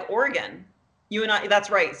were like Oregon. You and I, that's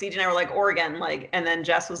right. CJ and I were like Oregon, like, and then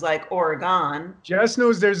Jess was like Oregon. Jess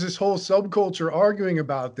knows there's this whole subculture arguing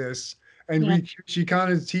about this, and she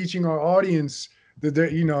kind of teaching our audience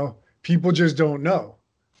that people just don't know.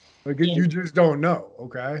 Like you just don't know,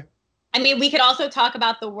 okay? I mean, we could also talk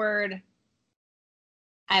about the word.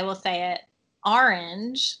 I will say it.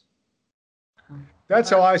 Orange. That's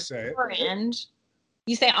how I say it. Orange.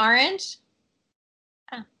 You say orange?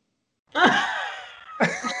 Oh.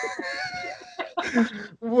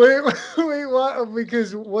 wait, what?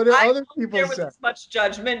 Because what do other people there was say? as much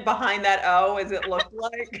judgment behind that O as it looked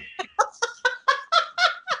like.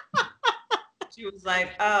 She was like,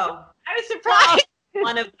 "Oh, I was surprised.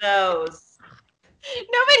 One of those."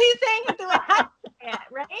 Nobody's saying it the way I say it,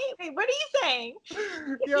 right? Wait, what are you saying?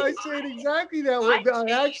 Yeah, I say it exactly that way.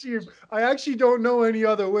 I actually don't know any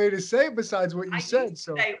other way to say it besides what you said.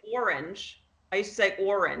 So say orange. I used to say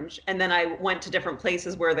orange, and then I went to different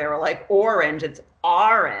places where they were like orange. It's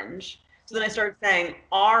orange. So then I started saying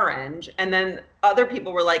orange, and then other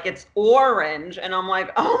people were like, it's orange, and I'm like,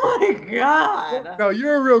 oh my god. No,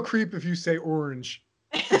 you're a real creep if you say orange.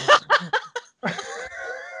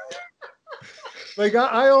 Like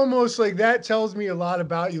I almost like that tells me a lot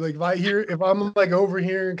about you. Like if I'm like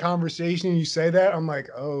overhearing conversation and you say that, I'm like,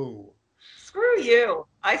 oh. Screw you.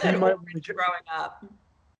 I said orange growing up.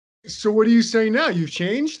 So what are you saying now? You've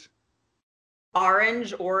changed?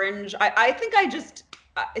 Orange. I think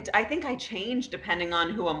I think I change depending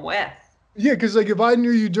on who I'm with. Yeah, because like if I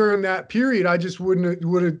knew you during that period, I just would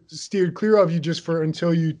have steered clear of you just for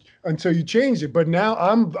until you changed it. But now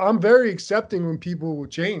I'm very accepting when people will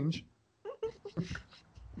change.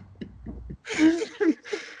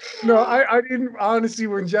 No, I didn't honestly.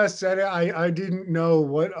 When Jess said it, I didn't know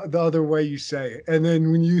what the other way you say it, and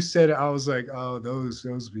then when you said it, I was like, oh, those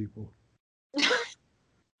people.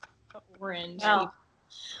 Orange.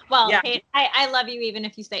 Well, yeah. Kate, I love you even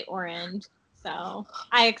if you say orange. So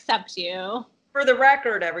I accept you. For the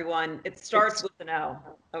record, everyone, it starts with an O.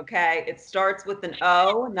 Okay, it starts with an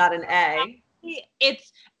O, not an A.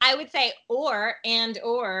 I would say or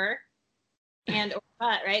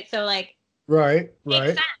but, right? So like. Right.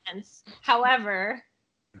 Makes sense. However,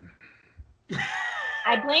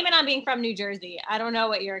 I blame it on being from New Jersey. I don't know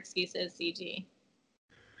what your excuse is, CG.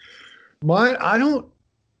 Mine, I don't.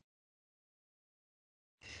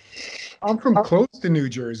 I'm from close to New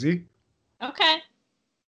Jersey. Okay.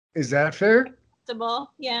 Is that fair?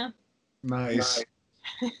 Acceptable. Yeah. Nice.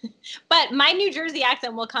 But my New Jersey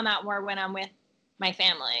accent will come out more when I'm with my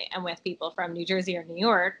family and with people from New Jersey or New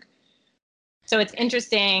York. So it's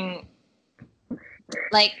interesting.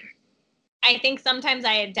 Like, I think sometimes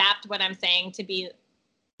I adapt what I'm saying to be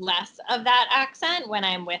less of that accent when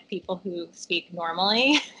I'm with people who speak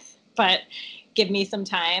normally, but give me some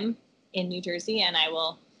time in New Jersey and I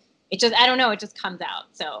don't know, it just comes out.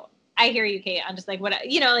 So I hear you, Kate. I'm just like,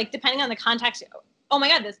 like depending on the context, oh my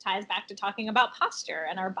God, this ties back to talking about posture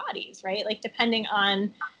and our bodies, right? Like depending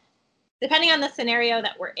on the scenario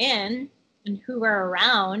that we're in and who we're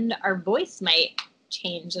around, our voice might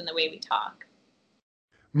change in the way we talk.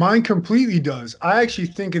 Mine completely does. I actually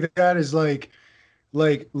think of that as like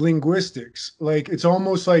linguistics. Like it's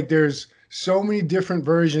almost like there's so many different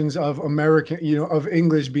versions of American, of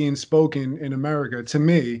English being spoken in America to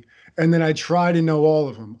me. And then I try to know all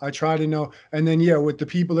of them. I try to know. And then, yeah, with the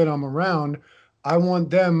people that I'm around, I want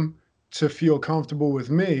them to feel comfortable with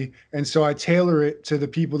me. And so I tailor it to the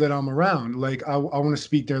people that I'm around. Like I want to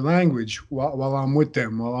speak their language while I'm with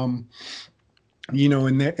them, while I'm,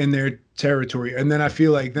 in their territory. And then I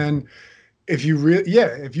feel like then if you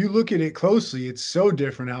look at it closely, it's so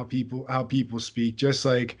different how people speak. Just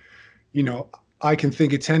like, I can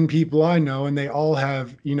think of 10 people I know and they all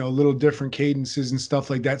have, little different cadences and stuff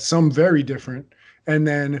like that, some very different. And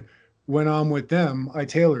then when I'm with them, I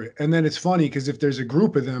tailor it. And then it's funny because if there's a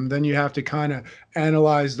group of them, then you have to kind of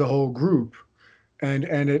analyze the whole group. And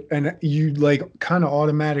you like kind of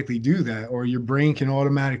automatically do that, or your brain can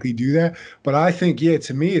automatically do that. But I think, yeah,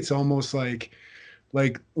 to me, it's almost like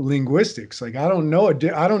linguistics. Like I don't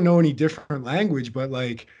know any different language, but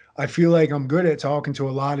like I feel like I'm good at talking to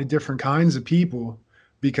a lot of different kinds of people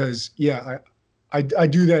because I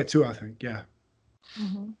do that too, I think. Yeah.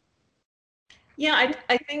 Mm-hmm. Yeah,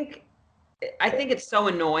 I think it's so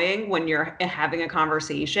annoying when you're having a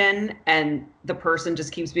conversation and the person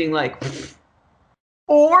just keeps being like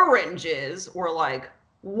oranges or like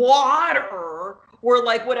water or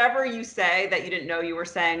like whatever you say that you didn't know you were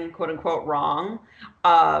saying, quote unquote, wrong.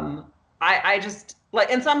 I just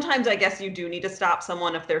like, and sometimes I guess you do need to stop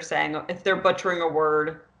someone if they're butchering a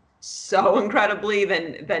word so incredibly,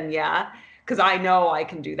 then yeah, because I know I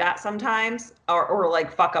can do that sometimes, or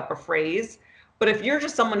like fuck up a phrase. But if you're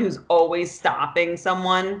just someone who's always stopping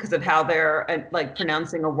someone because of how they're like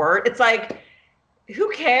pronouncing a word, it's like, who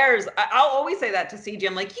cares? I'll always say that to CG.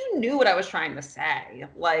 I'm like, you knew what I was trying to say.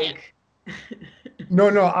 Like, No,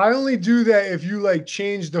 I only do that if you like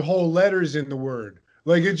change the whole letters in the word.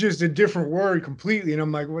 Like it's just a different word completely. And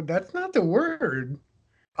I'm like, well, that's not the word.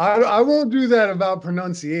 I won't do that about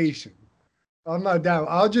pronunciation. I'm not down.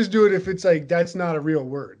 I'll just do it if it's like that's not a real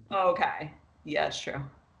word. okay. Yeah, it's true.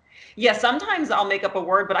 Yeah, sometimes I'll make up a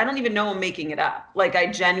word, but I don't even know I'm making it up. Like I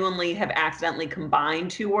genuinely have accidentally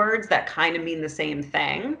combined two words that kind of mean the same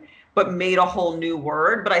thing, but made a whole new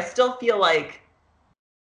word. But I still feel like,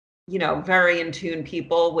 very in tune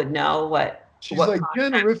people would know what. She's like,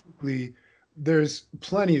 generifically, there's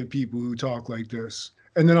plenty of people who talk like this.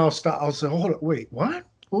 And then I'll stop. I'll say, hold on, wait, what?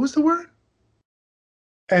 What was the word?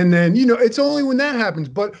 And then, it's only when that happens.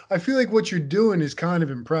 But I feel like what you're doing is kind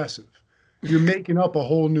of impressive. You're making up a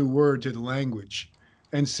whole new word to the language.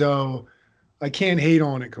 And so I can't hate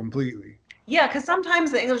on it completely. Yeah, because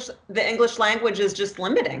sometimes the English language is just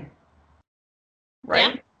limiting.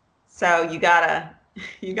 Right? Yeah. So you gotta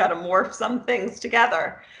morph some things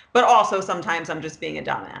together. But also sometimes I'm just being a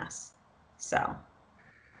dumbass. So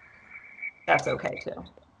that's okay too.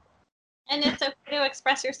 And it's okay to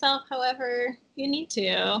express yourself however you need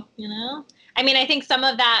to, I mean, I think some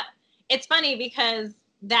of that, it's funny because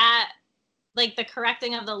that, like the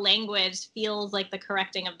correcting of the language feels like the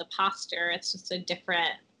correcting of the posture. It's just a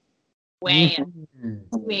different way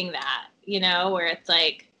of doing that, where it's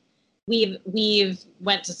like we've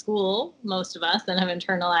went to school, most of us, and have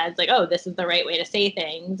internalized like, oh, this is the right way to say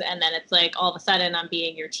things. And then it's like all of a sudden I'm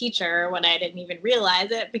being your teacher when I didn't even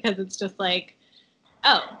realize it, because it's just like,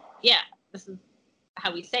 oh, yeah, this is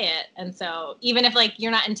how we say it. And so even if like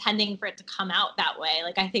you're not intending for it to come out that way,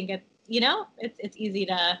 like I think it's, it's easy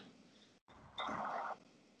to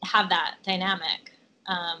have that dynamic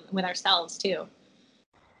with ourselves too.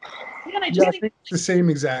 Yeah, and I think it's the same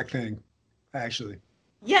exact thing, actually.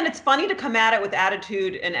 Yeah, and it's funny to come at it with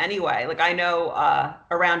attitude in any way. Like I know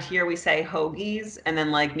around here we say hoagies, and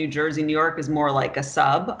then like New Jersey, New York is more like a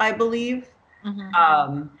sub, I believe.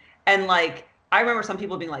 Mm-hmm. And like I remember some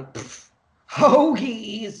people being like,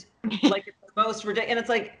 hoagies, like it's the most ridiculous. And it's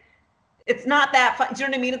like, it's not that fun. Do you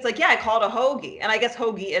know what I mean? It's like, yeah, I call it a hoagie. And I guess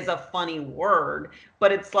hoagie is a funny word,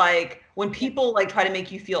 but it's like when people like try to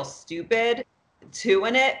make you feel stupid too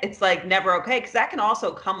in it, it's like never okay. Cause that can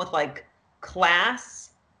also come with like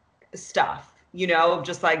class stuff, you know,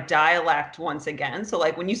 just like dialect once again. So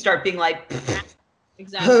like when you start being like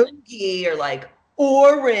Exactly. hoagie or like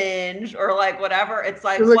orange or like whatever, it's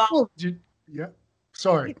like, You're like, well, oh, yeah.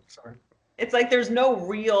 Sorry. it's like there's no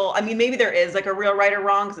real, I mean, maybe there is like a real right or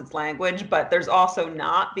wrong because it's language, but there's also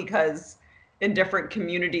not because in different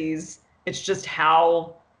communities, it's just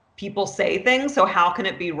how people say things. So how can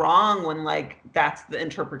it be wrong when like that's the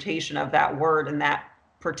interpretation of that word in that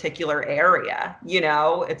particular area? You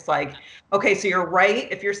know, it's like, okay, so you're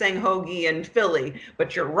right if you're saying hoagie in Philly,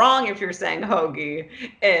 but you're wrong if you're saying hoagie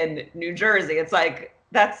in New Jersey. It's like,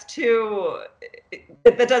 that's too,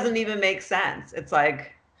 that doesn't even make sense. It's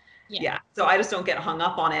like, yeah. So I just don't get hung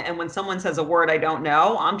up on it. And when someone says a word I don't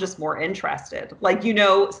know, I'm just more interested. Like, you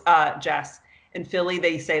know, Jess, in Philly,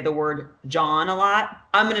 they say the word John a lot.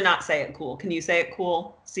 I'm going to not say it cool. Can you say it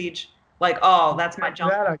cool, Siege? Like, oh, that's my John.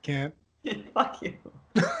 That I can't. Fuck you.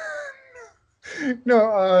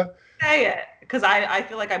 No, Say it. Because I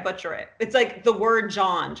feel like I butcher it. It's like the word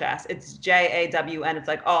John, Jess. It's Jawn. It's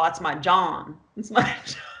like, oh, that's my John. It's my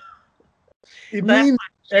John. it That's means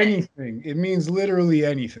my shit. anything. It means literally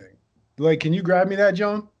anything. Like, can you grab me that,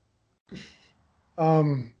 John?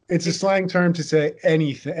 It's a slang term to say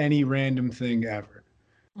anything, any random thing ever.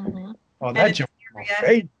 Mhm. Oh, And that it's John, my serious.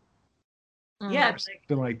 favorite, Yeah. or It's like,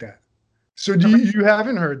 something like that. So you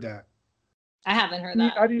haven't heard that? I haven't heard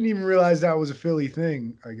that. I didn't even realize that was a Philly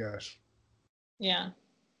thing, I guess. Yeah.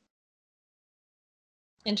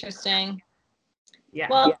 Interesting. yeah.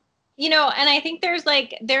 Well, you know, and I think there's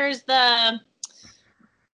the,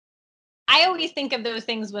 I always think of those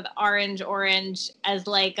things with orange as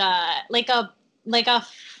like a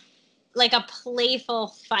playful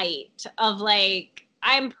fight of like,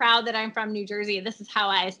 I'm proud that I'm from New Jersey. This is how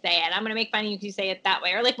I say it. I'm going to make fun of you if you say it that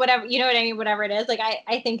way. Or like whatever, you know what I mean? Whatever it is. Like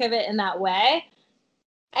I think of it in that way.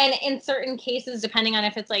 And in certain cases, depending on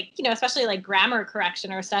if it's like, you know, especially like grammar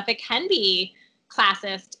correction or stuff, it can be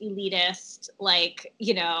classist, elitist, like,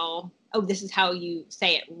 you know, oh, this is how you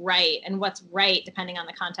say it right. And what's right, depending on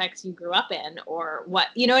the context you grew up in or what,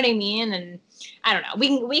 you know what I mean? And I don't know,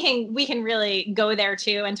 we can really go there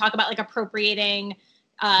too and talk about like appropriating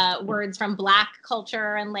words from Black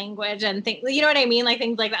culture and language and things, you know what I mean? Like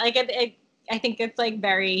things like that. Like I think it's like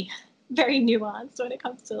very, very nuanced when it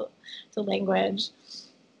comes to language.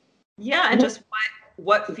 Yeah, and just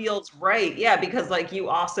what feels right. Yeah, because like you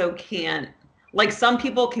also can't, like some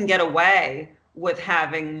people can get away with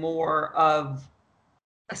having more of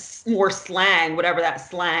more slang, whatever that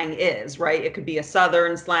slang is, right? It could be a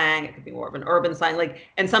Southern slang, it could be more of an urban slang, like,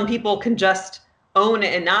 and some people can just own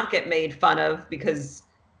it and not get made fun of because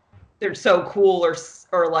they're so cool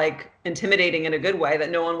or like intimidating in a good way that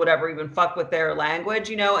no one would ever even fuck with their language,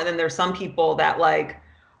 you know? And then there's some people that like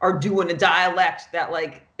are doing a dialect that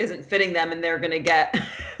like isn't fitting them and they're gonna get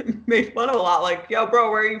made fun of a lot. Like, yo, bro,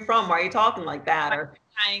 where are you from? Why are you talking like that? Or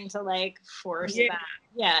trying to like force yeah. that.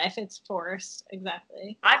 Yeah, if it's forced,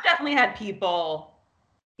 exactly. I've definitely had people,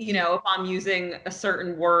 you know, if I'm using a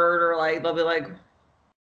certain word or like they'll be like,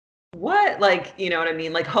 what? Like, you know what I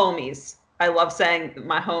mean? Like homies. I love saying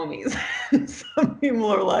my homies. Some people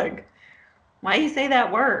are like, why do you say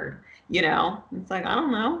that word? You know? It's like, I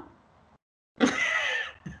don't know. I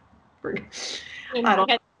don't,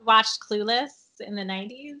 Because you watched Clueless in the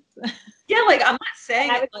 90s. yeah, like I'm not saying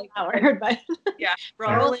I it was like that word, but yeah,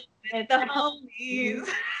 rolling with the homies.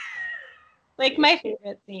 like my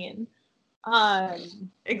favorite scene.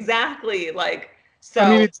 Exactly. Like so I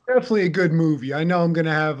mean, it's definitely a good movie. I know I'm going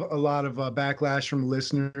to have a lot of backlash from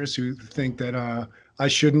listeners who think that I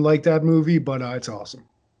shouldn't like that movie, but it's awesome.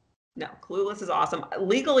 no, Clueless is awesome.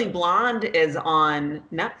 Legally Blonde is on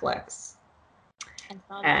Netflix.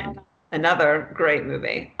 And another great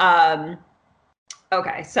movie.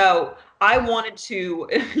 Okay, so I wanted to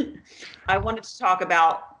talk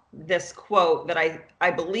about this quote that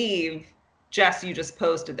I believe, Jess, you just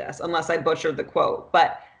posted this, unless I butchered the quote,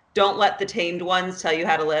 but don't let the tamed ones tell you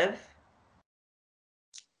how to live.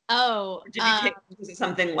 Oh, Or did you take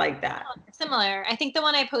something like that? Similar. I think the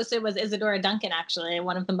one I posted was Isadora Duncan, actually,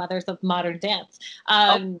 one of the mothers of modern dance.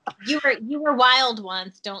 You were wild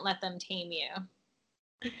once. Don't let them tame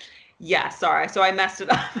you. Yeah, sorry. So I messed it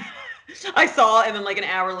up. I saw it, and then like an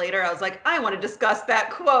hour later, I was like, I want to discuss that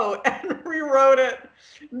quote, and rewrote it.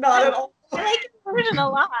 Not at all. I like your version a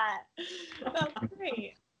lot. That's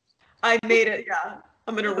great. I made it. Yeah,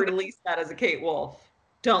 I'm gonna release that as a Kate Wolf.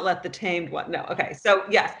 don't let the tamed one. No, okay. So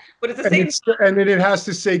yes, but it's the And same. and then it has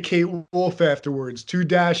to say Kate Wolf afterwards. 2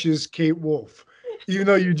 dashes Kate Wolf. Even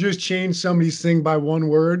though you just changed somebody's thing by 1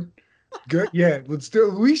 word. Good. Yeah,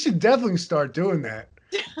 we should definitely start doing that.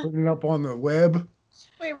 Putting it up on the web.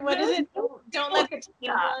 Wait, what is it? Don't let the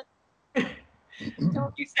tamed one.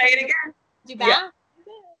 Don't you say it again? Do that?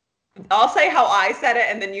 I'll say how I said it,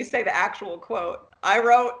 and then you say the actual quote. I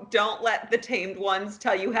wrote, "Don't let the tamed ones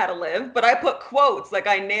tell you how to live," but I put quotes, like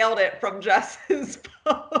I nailed it from Jess's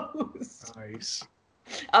post. Nice.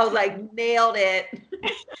 I was like, nailed it.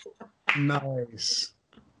 Nice.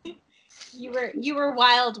 You were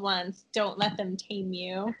wild once. Don't let them tame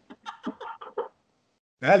you.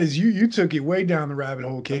 That is you took it way down the rabbit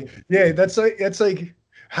hole, Kate. Yeah, that's like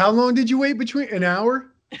how long did you wait between an hour?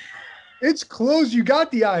 It's close. You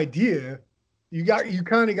got the idea. You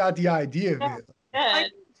kind of got the idea of it.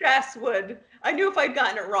 I knew if I'd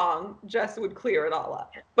gotten it wrong, Jess would clear it all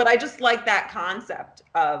up. But I just like that concept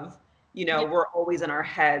of, we're always in our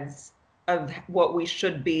heads of what we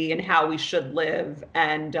should be and how we should live.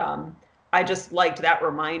 And I just liked that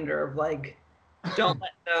reminder of like, don't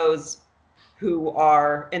let those who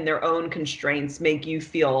are in their own constraints make you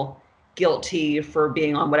feel guilty for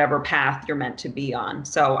being on whatever path you're meant to be on.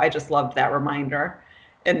 So I just loved that reminder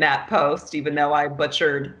in that post, even though I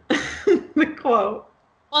butchered the quote.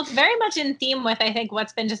 Well, it's very much in theme with, I think,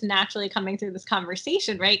 what's been just naturally coming through this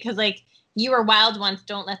conversation, right? Because like, you were wild once,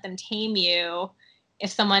 don't let them tame you.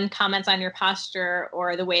 If someone comments on your posture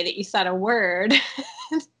or the way that you said a word,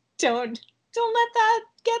 don't let that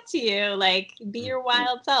get to you. Like, be your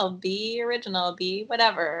wild self, be original, be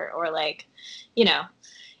whatever. Or like,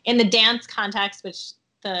 in the dance context, which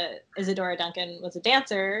the Isadora Duncan was a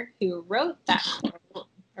dancer who wrote that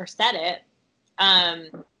or said it.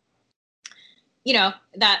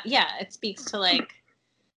 It speaks to like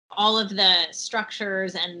all of the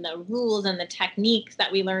structures and the rules and the techniques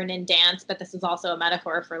that we learn in dance, but this is also a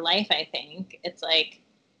metaphor for life, I think. It's like,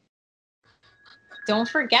 don't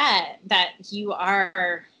forget that you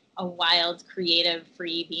are a wild, creative,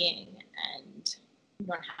 free being, and you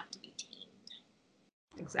don't have to be tamed.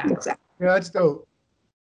 Exactly. Yeah, that's dope.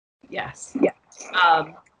 Yes.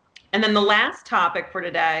 And then the last topic for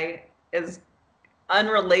today is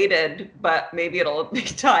unrelated, but maybe it'll be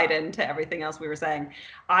tied into everything else we were saying.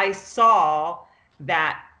 I saw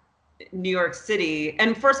that New York City,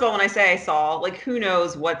 and first of all, when I say I saw, like, who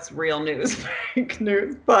knows what's real news, fake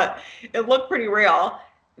news, but it looked pretty real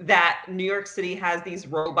that New York City has these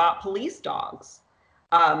robot police dogs,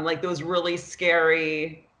 like those really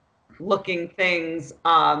scary looking things.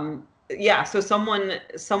 So someone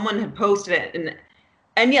had posted it,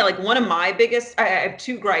 and yeah, like one of my biggest, I have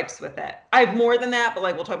 2 gripes with it. I have more than that, but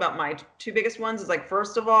like we'll talk about my 2 biggest ones. Is like,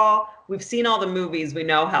 first of all, we've seen all the movies, we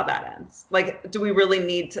know how that ends. Like, do we really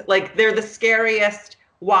need to, like, they're the scariest.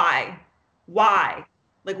 Why?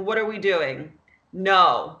 Like, what are we doing?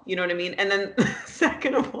 No, you know what I mean? And then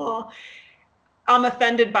second of all, I'm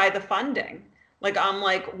offended by the funding. Like, I'm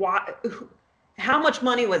like, why? How much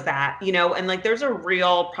money was that? And like, there's a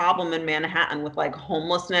real problem in Manhattan with like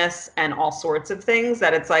homelessness and all sorts of things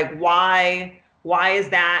that it's like, why is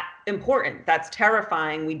that important? That's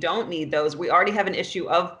terrifying. We don't need those. We already have an issue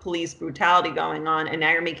of police brutality going on, and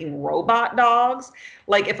now you're making robot dogs.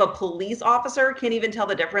 Like, if a police officer can't even tell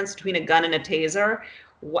the difference between a gun and a taser,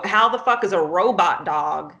 how the fuck is a robot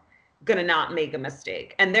dog gonna not make a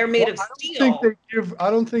mistake? And they're made of steel. I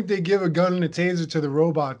don't think they give a gun and a taser to the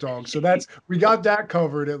robot dog. So we got that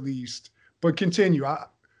covered at least. But continue.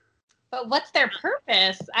 But what's their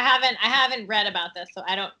purpose? I haven't read about this, so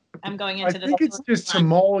I'm going into this. I think it's just to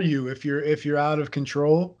maul you if you're out of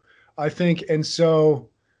control. I think, and so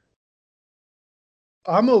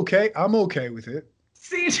I'm okay with it.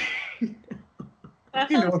 See, if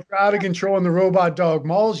you're out of control and the robot dog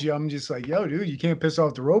mauls you, I'm just like, yo, dude, you can't piss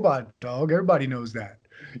off the robot dog. Everybody knows that.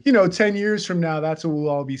 10 years from now, that's what we'll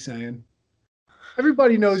all be saying.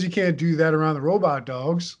 Everybody knows you can't do that around the robot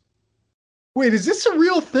dogs. Wait, is this a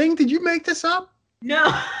real thing? Did you make this up? No.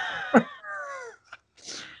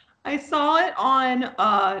 I saw it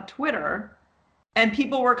on Twitter, and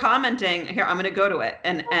people were commenting. Here, I'm going to go to it,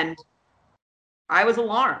 and I was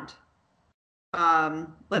alarmed.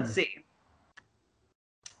 Let's see.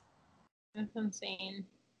 That's insane.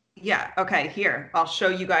 Yeah. Okay. Here, I'll show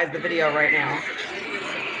you guys the video right now.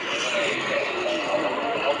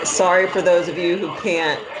 Sorry for those of you who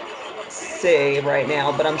can't see right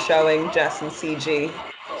now, but I'm showing Jess and CG.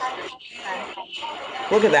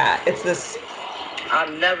 Look at that. It's this.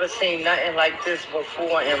 I've never seen nothing like this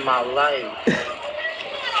before in my life.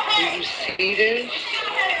 Do you see this?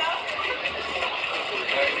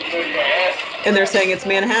 And they're saying it's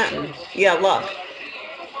Manhattan. Yeah, look.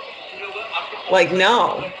 Like,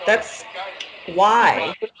 no, that's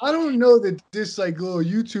why. I don't know that this like little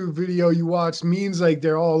YouTube video you watch means like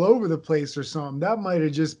they're all over the place or something. That might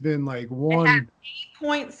have just been like one.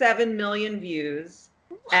 8.7 million views,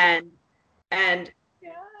 and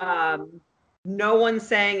no one's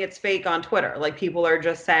saying it's fake on Twitter. Like, people are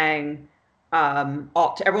just saying,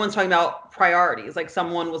 everyone's talking about priorities. Like,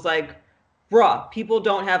 someone was like, bruh, people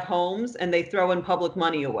don't have homes and they throw in public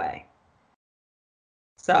money away.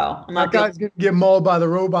 So I'm not. That guy's gonna get mauled by the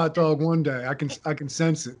robot dog one day. I can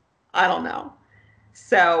sense it. I don't know.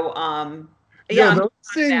 So yeah,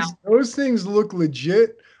 those things look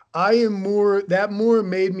legit. That more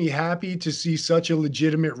made me happy to see such a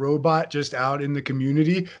legitimate robot just out in the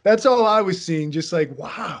community. That's all I was seeing. Just like,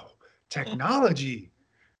 wow, technology.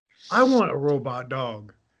 I want a robot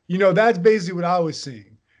dog. That's basically what I was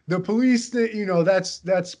seeing. The police thing,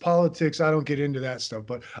 that's politics. I don't get into that stuff,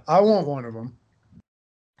 but I want one of them.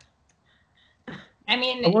 I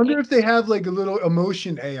mean, I wonder if they have like a little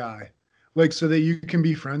emotion AI, like so that you can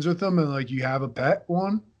be friends with them and like you have a pet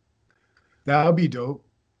one. That would be dope.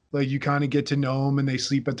 Like you kind of get to know them and they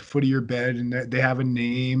sleep at the foot of your bed and they have a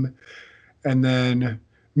name. And then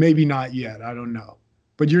maybe not yet. I don't know.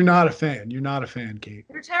 But you're not a fan. You're not a fan, Kate.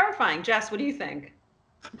 You're terrifying. Jess, what do you think?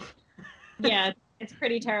 Yeah, it's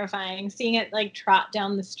pretty terrifying seeing it like trot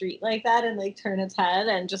down the street like that and like turn its head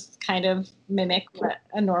and just kind of mimic what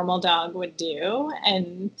a normal dog would do.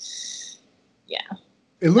 And yeah.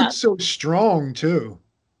 It looked so strong too.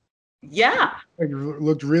 Yeah. Like, it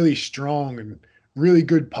looked really strong and really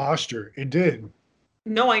good posture. It did.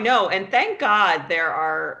 No, I know. And thank God there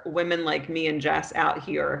are women like me and Jess out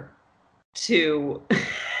here to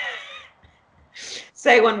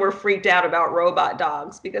say when we're freaked out about robot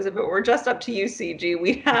dogs, because if it were just up to you, CG,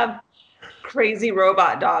 we have crazy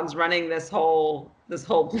robot dogs running this whole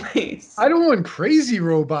place. I don't want crazy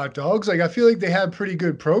robot dogs. Like, I feel like they have pretty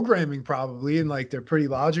good programming probably, and like they're pretty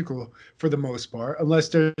logical for the most part, unless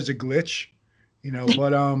there's a glitch,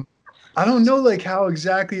 but I don't know like how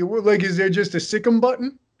exactly it works. Like, is there just a sick 'em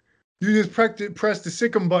button? You just press the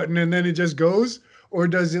sick 'em button and then it just goes? Or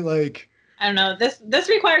does it like... I don't know. This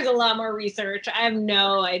requires a lot more research. I have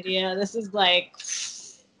no idea. This is like...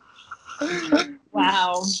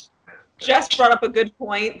 wow. Jess brought up a good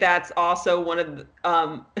point. That's also one of the,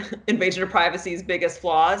 Invasion of Privacy's biggest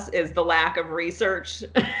flaws is the lack of research.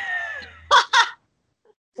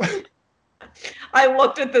 I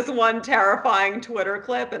looked at this one terrifying Twitter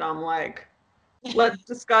clip and I'm like, let's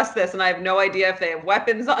discuss this. And I have no idea if they have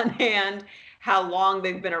weapons on hand, how long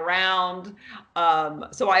they've been around.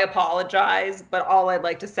 So I apologize, but all I'd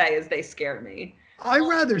like to say is they scared me. I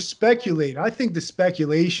rather speculate. I think the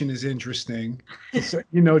speculation is interesting. So,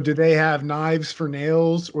 do they have knives for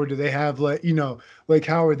nails, or do they have like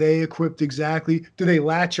how are they equipped exactly? Do they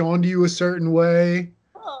latch onto you a certain way?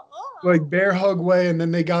 Like bear hug way, and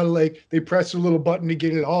then they gotta they press a little button to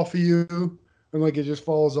get it off of you, and like it just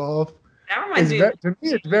falls off. That reminds me. To me,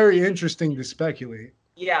 it's very interesting to speculate.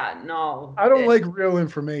 Yeah, no. I don't like real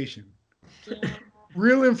information. Yeah.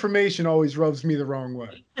 Real information always rubs me the wrong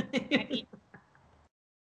way.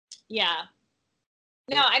 Yeah.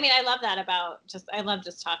 No, I mean I love that I love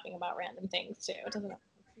just talking about random things too. It doesn't have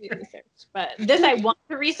to be research, but this I want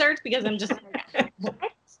to research because I'm just like, what?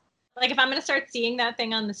 Like, if I'm going to start seeing that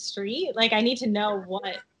thing on the street, like, I need to know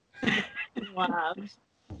what.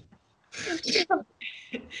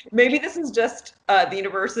 Maybe this is just the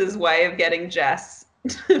universe's way of getting Jess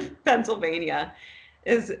to Pennsylvania,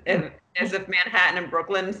 is if Manhattan and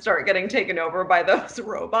Brooklyn start getting taken over by those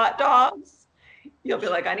robot dogs. You'll be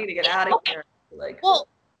like, I need to get out of here. Like, well,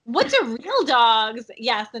 what do real dogs?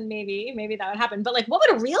 Yes, and maybe that would happen. But like, what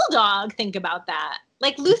would a real dog think about that?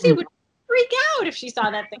 Like, Lucy would freak out if she saw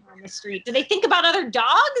that thing on the street. Do they think about other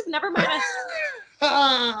dogs? Never mind.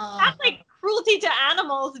 That's like cruelty to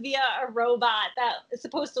animals via a robot that is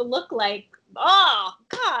supposed to look like. Oh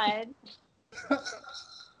God,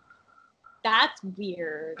 that's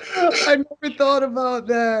weird. I never thought about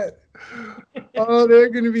that. Oh, there are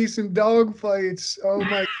going to be some dog fights. Oh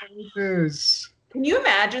my goodness. Can you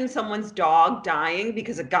imagine someone's dog dying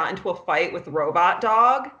because it got into a fight with a robot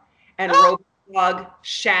dog, and a robot dog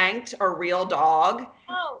shanked a real dog?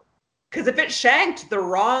 Oh. Because if it shanked the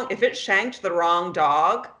wrong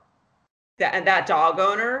dog, that dog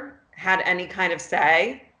owner had any kind of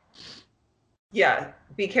say, yeah,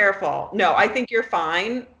 be careful. No, I think you're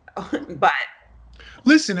fine, but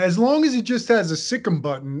listen, as long as it just has a sick 'em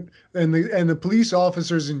button and the police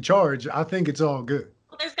officer's in charge, I think it's all good.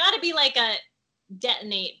 Well, there's got to be like a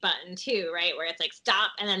detonate button too, right? Where it's like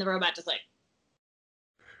stop, and then the robot just like.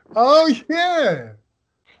 Oh yeah.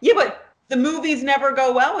 Yeah, but the movies never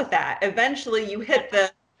go well with that. Eventually, you hit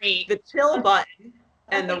the chill button,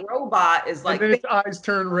 and the robot is And like then its eyes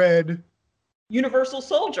turn red. Universal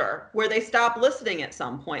Soldier, where they stop listening at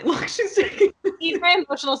some point. Look, she's taking. He's my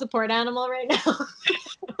emotional support animal right now.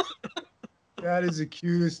 That is the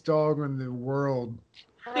cutest dog in the world.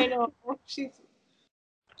 I know. She's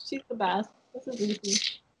the best. This is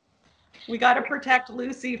Lucy. We got to protect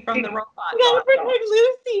Lucy from the robot. We gotta protect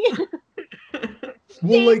Lucy.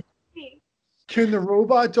 Well, like, can the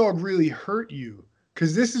robot dog really hurt you?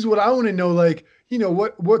 Because this is what I want to know. Like, you know,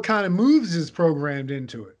 what kind of moves is programmed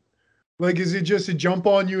into it? Like, is it just a jump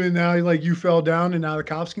on you and now like you fell down and now the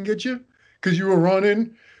cops can get you because you were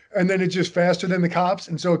running and then it's just faster than the cops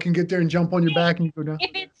and so it can get there and jump on your back and you go down?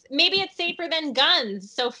 Maybe it's safer than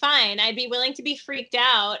guns, so fine. I'd be willing to be freaked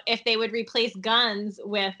out if they would replace guns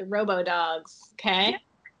with robo dogs. Okay.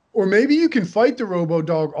 Or maybe you can fight the robo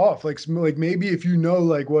dog off. Like maybe if you know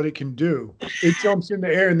like what it can do, it jumps in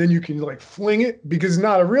the air and then you can like fling it because it's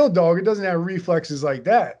not a real dog. It doesn't have reflexes like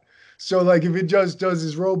that. So like if it just does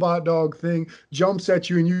this robot dog thing, jumps at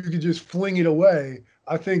you and you could just fling it away,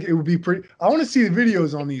 I think it would be pretty. I want to see the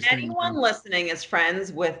videos on these things. Anyone listening is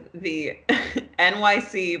friends with the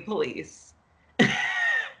NYC police.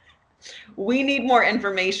 We need more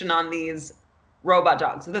information on these robot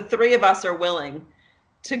dogs. The three of us are willing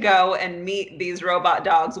to go and meet these robot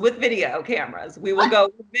dogs with video cameras. We will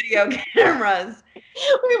go with video cameras.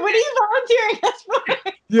 Wait, what are you volunteering us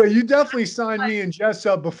for? Yeah, you definitely signed me and Jess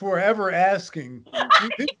up before ever asking.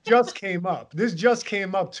 This just came up. This just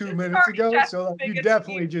came up 2 minutes ago. So like, you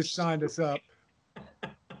definitely just signed us up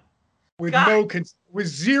with with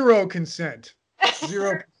zero consent.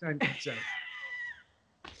 0% consent.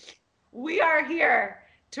 We are here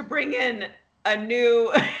to bring in a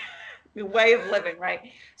new way of living,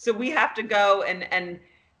 right? So we have to go and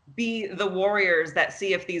be the warriors that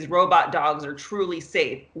see if these robot dogs are truly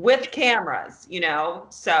safe with cameras, you know?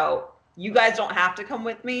 So you guys don't have to come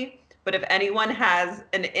with me, but if anyone has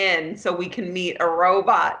an in so we can meet a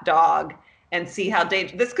robot dog and see how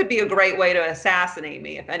dangerous, this could be a great way to assassinate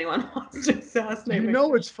me if anyone wants to assassinate me. You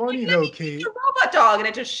know, it's funny though, Kate. It's a robot dog and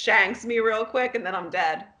it just shanks me real quick and then I'm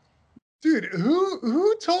dead. Dude,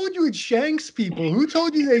 who told you it shanks people? Who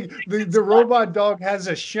told you the robot dog has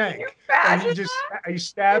a shank and he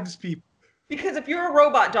stabs people? Because if you're a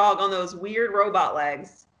robot dog on those weird robot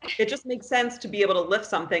legs, it just makes sense to be able to lift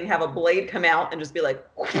something, have a blade come out, and just be like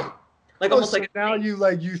almost so like. Now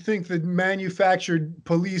you think the manufactured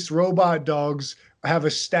police robot dogs have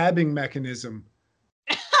a stabbing mechanism?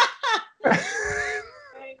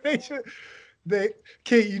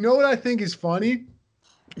 Kate, you know what I think is funny?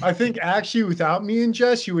 I think actually without me and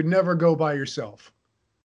Jess, you would never go by yourself.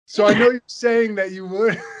 So I know you're saying that you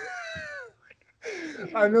would.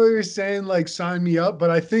 I know you're saying like sign me up, but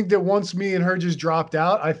I think that once me and her just dropped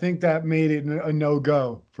out, I think that made it a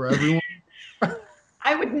no-go for everyone.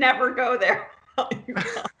 I would never go there.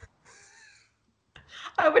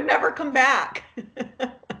 I would never come back.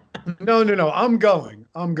 No. I'm going.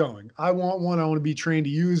 I want one. I want to be trained to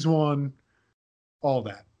use one. All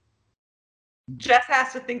that. Jess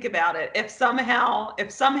has to think about it. If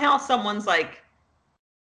somehow someone's like,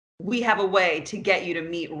 we have a way to get you to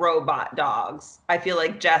meet robot dogs, I feel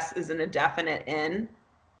like Jess is in a definite in.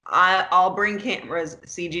 I'll bring cameras.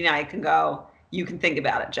 CG and I can go. You can think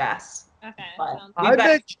about it, Jess. Okay. I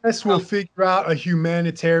bet Jess will figure out a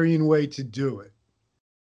humanitarian way to do it.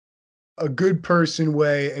 A good person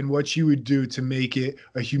way and what you would do to make it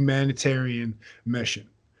a humanitarian mission.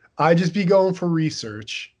 I'd just be going for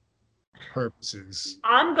research purposes.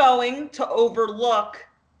 I'm going to overlook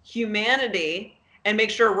humanity and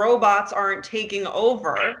make sure robots aren't taking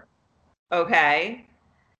over. Okay.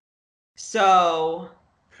 So.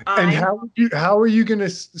 And how are you going to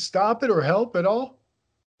stop it or help at all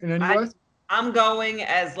in any way? I'm going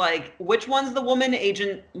as like, which one's the woman,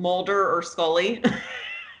 Agent Mulder or Scully?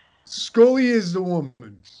 Scully is the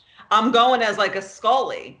woman. I'm going as like a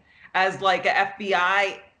Scully, as like a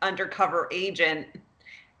FBI undercover agent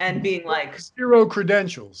and being like. Zero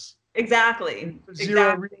credentials. Exactly.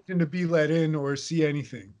 Zero reason to be let in or see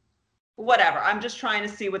anything. Whatever. I'm just trying to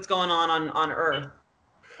see what's going on Earth.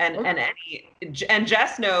 And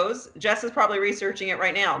Jess knows. Jess is probably researching it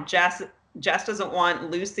right now. Jess doesn't want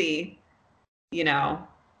Lucy,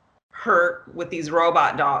 hurt with these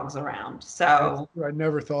robot dogs around. So I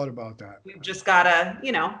never thought about that. We've just gotta,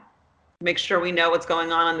 make sure we know what's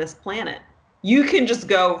going on this planet. You can just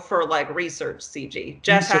go for like research, CG.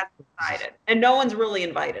 Jess hasn't decided, and no one's really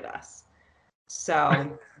invited us.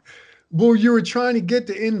 So, well, you were trying to get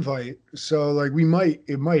the invite, so like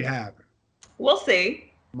it might happen. We'll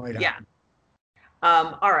see. Might Yeah.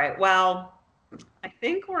 happen. All right. Well, I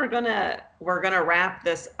think we're gonna wrap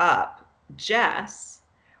this up. Jess,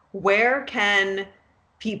 where can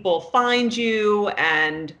people find you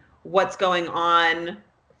and what's going on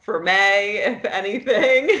for May, if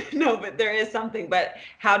anything? No, but there is something. But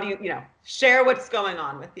how do you share what's going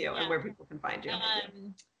on with you and where people can find you?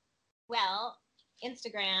 Well,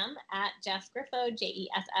 Instagram at Jess Griffo,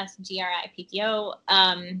 JESSGRIPPO.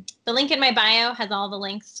 The link in my bio has all the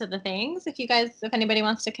links to the things. If anybody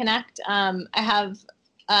wants to connect, I have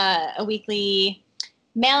a weekly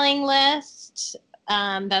mailing list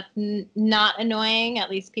that's not annoying.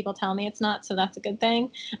 At least people tell me it's not, so that's a good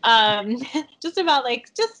thing. Just about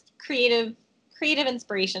just creative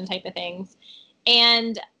inspiration type of things.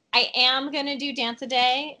 And I am going to do Dance a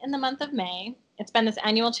Day in the month of May. It's been this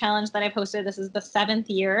annual challenge that I posted. This is the 7th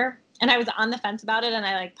year. And I was on the fence about it. And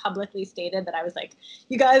I publicly stated that I was like,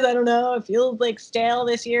 you guys, I don't know. It feels stale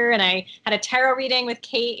this year. And I had a tarot reading with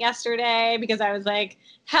Kate yesterday because I was like,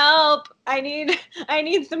 help, I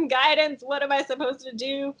need some guidance. What am I supposed to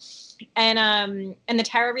do? And the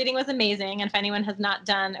tarot reading was amazing. And if anyone has not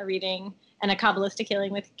done a reading and a Kabbalistic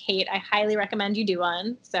healing with Kate, I highly recommend you do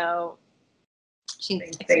one. So she's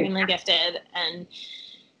extremely gifted. And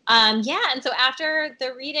and so after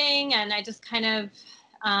the reading, and I just kind of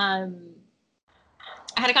I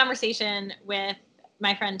had a conversation with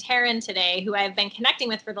my friend Taryn today, who I've been connecting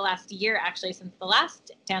with for the last year, actually, since the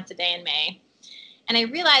last Dance a Day in May. And I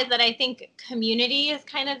realized that I think community is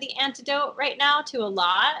kind of the antidote right now to a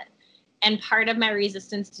lot. And part of my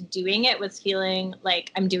resistance to doing it was feeling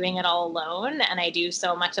like I'm doing it all alone. And I do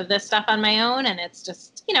so much of this stuff on my own. And it's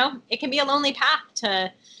just, it can be a lonely path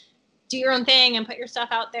to do your own thing and put your stuff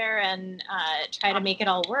out there and try to make it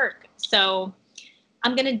all work. So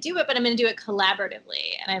I'm going to do it, but I'm going to do it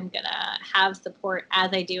collaboratively. And I'm going to have support as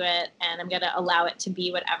I do it. And I'm going to allow it to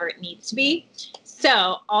be whatever it needs to be.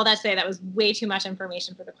 So all that to say, that was way too much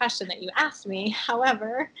information for the question that you asked me.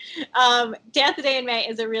 However, Dance a Day in May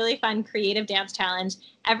is a really fun creative dance challenge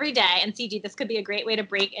every day. And CG, this could be a great way to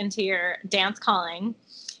break into your dance calling.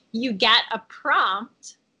 You get a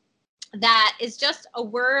prompt that is just a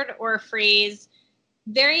word or a phrase,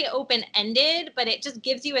 very open-ended, but it just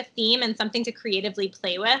gives you a theme and something to creatively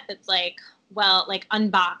play with. It's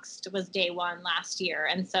Unboxed was day 1 last year.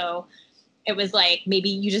 And so it was maybe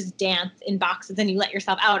you just dance in boxes and you let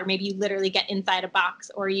yourself out, or maybe you literally get inside a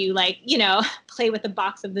box, or you play with the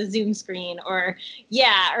box of the Zoom screen, or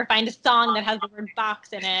find a song that has the word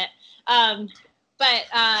box in it.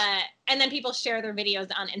 And then people share their videos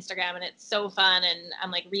on Instagram, and it's so fun. And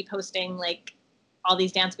I'm reposting all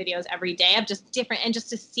these dance videos every day of just different, and just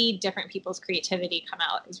to see different people's creativity come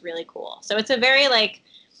out is really cool. So it's a very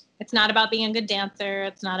it's not about being a good dancer.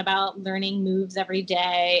 It's not about learning moves every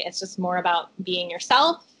day. It's just more about being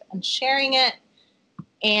yourself and sharing it.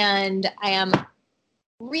 And I am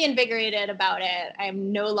reinvigorated about it.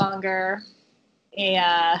 I'm no longer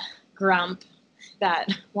a grump that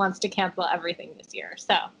wants to cancel everything this year.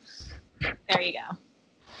 So there you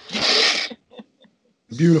go.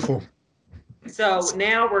 Beautiful. So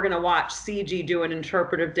now we're going to watch CG do an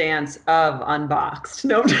interpretive dance of Unboxed.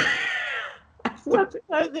 No. Let's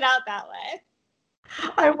close it out that way.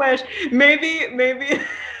 I wish. Maybe.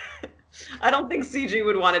 I don't think CG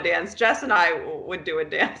would want to dance. Jess and I would do a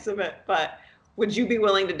dance of it, but would you be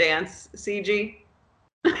willing to dance, CG?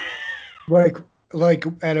 Like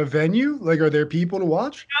at a venue? Are there people to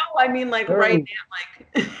watch? No, I mean right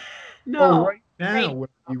now. No. Oh, right now, would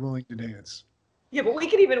I be willing to dance? Yeah, but we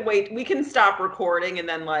can even wait. We can stop recording and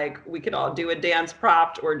then we could all do a dance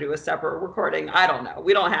prompt or do a separate recording. I don't know.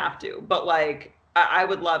 We don't have to, but I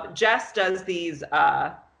would love. Jess does these.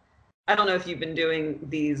 I don't know if you've been doing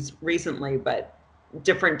these recently, but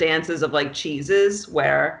different dances of cheeses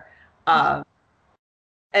where, and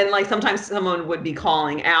sometimes someone would be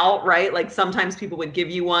calling out, right? Sometimes people would give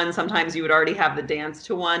you one. Sometimes you would already have the dance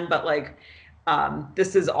to one, but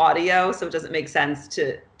this is audio, so it doesn't make sense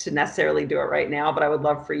to necessarily do it right now, but I would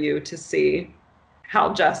love for you to see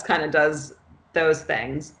how Jess kind of does those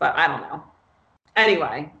things, but I don't know.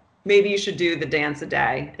 Anyway, maybe you should do the Dance a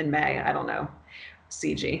Day in May. I don't know,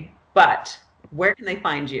 CG. But where can they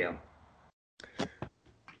find you?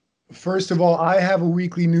 First of all, I have a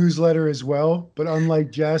weekly newsletter as well, but unlike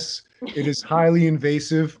Jess, it is highly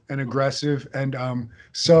invasive and aggressive. And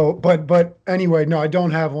but anyway, no, I don't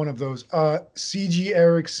have one of those. CG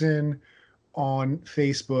Erickson on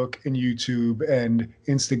Facebook and YouTube and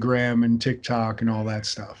Instagram and TikTok and all that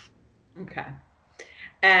stuff. Okay.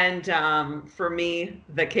 And for me,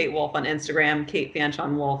 the Kate Wolf on Instagram, Kate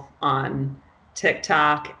Fanchon Wolf on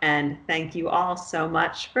TikTok. And thank you all so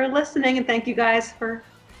much for listening. And thank you guys for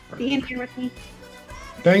being here with me.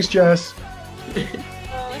 Thanks, Jess.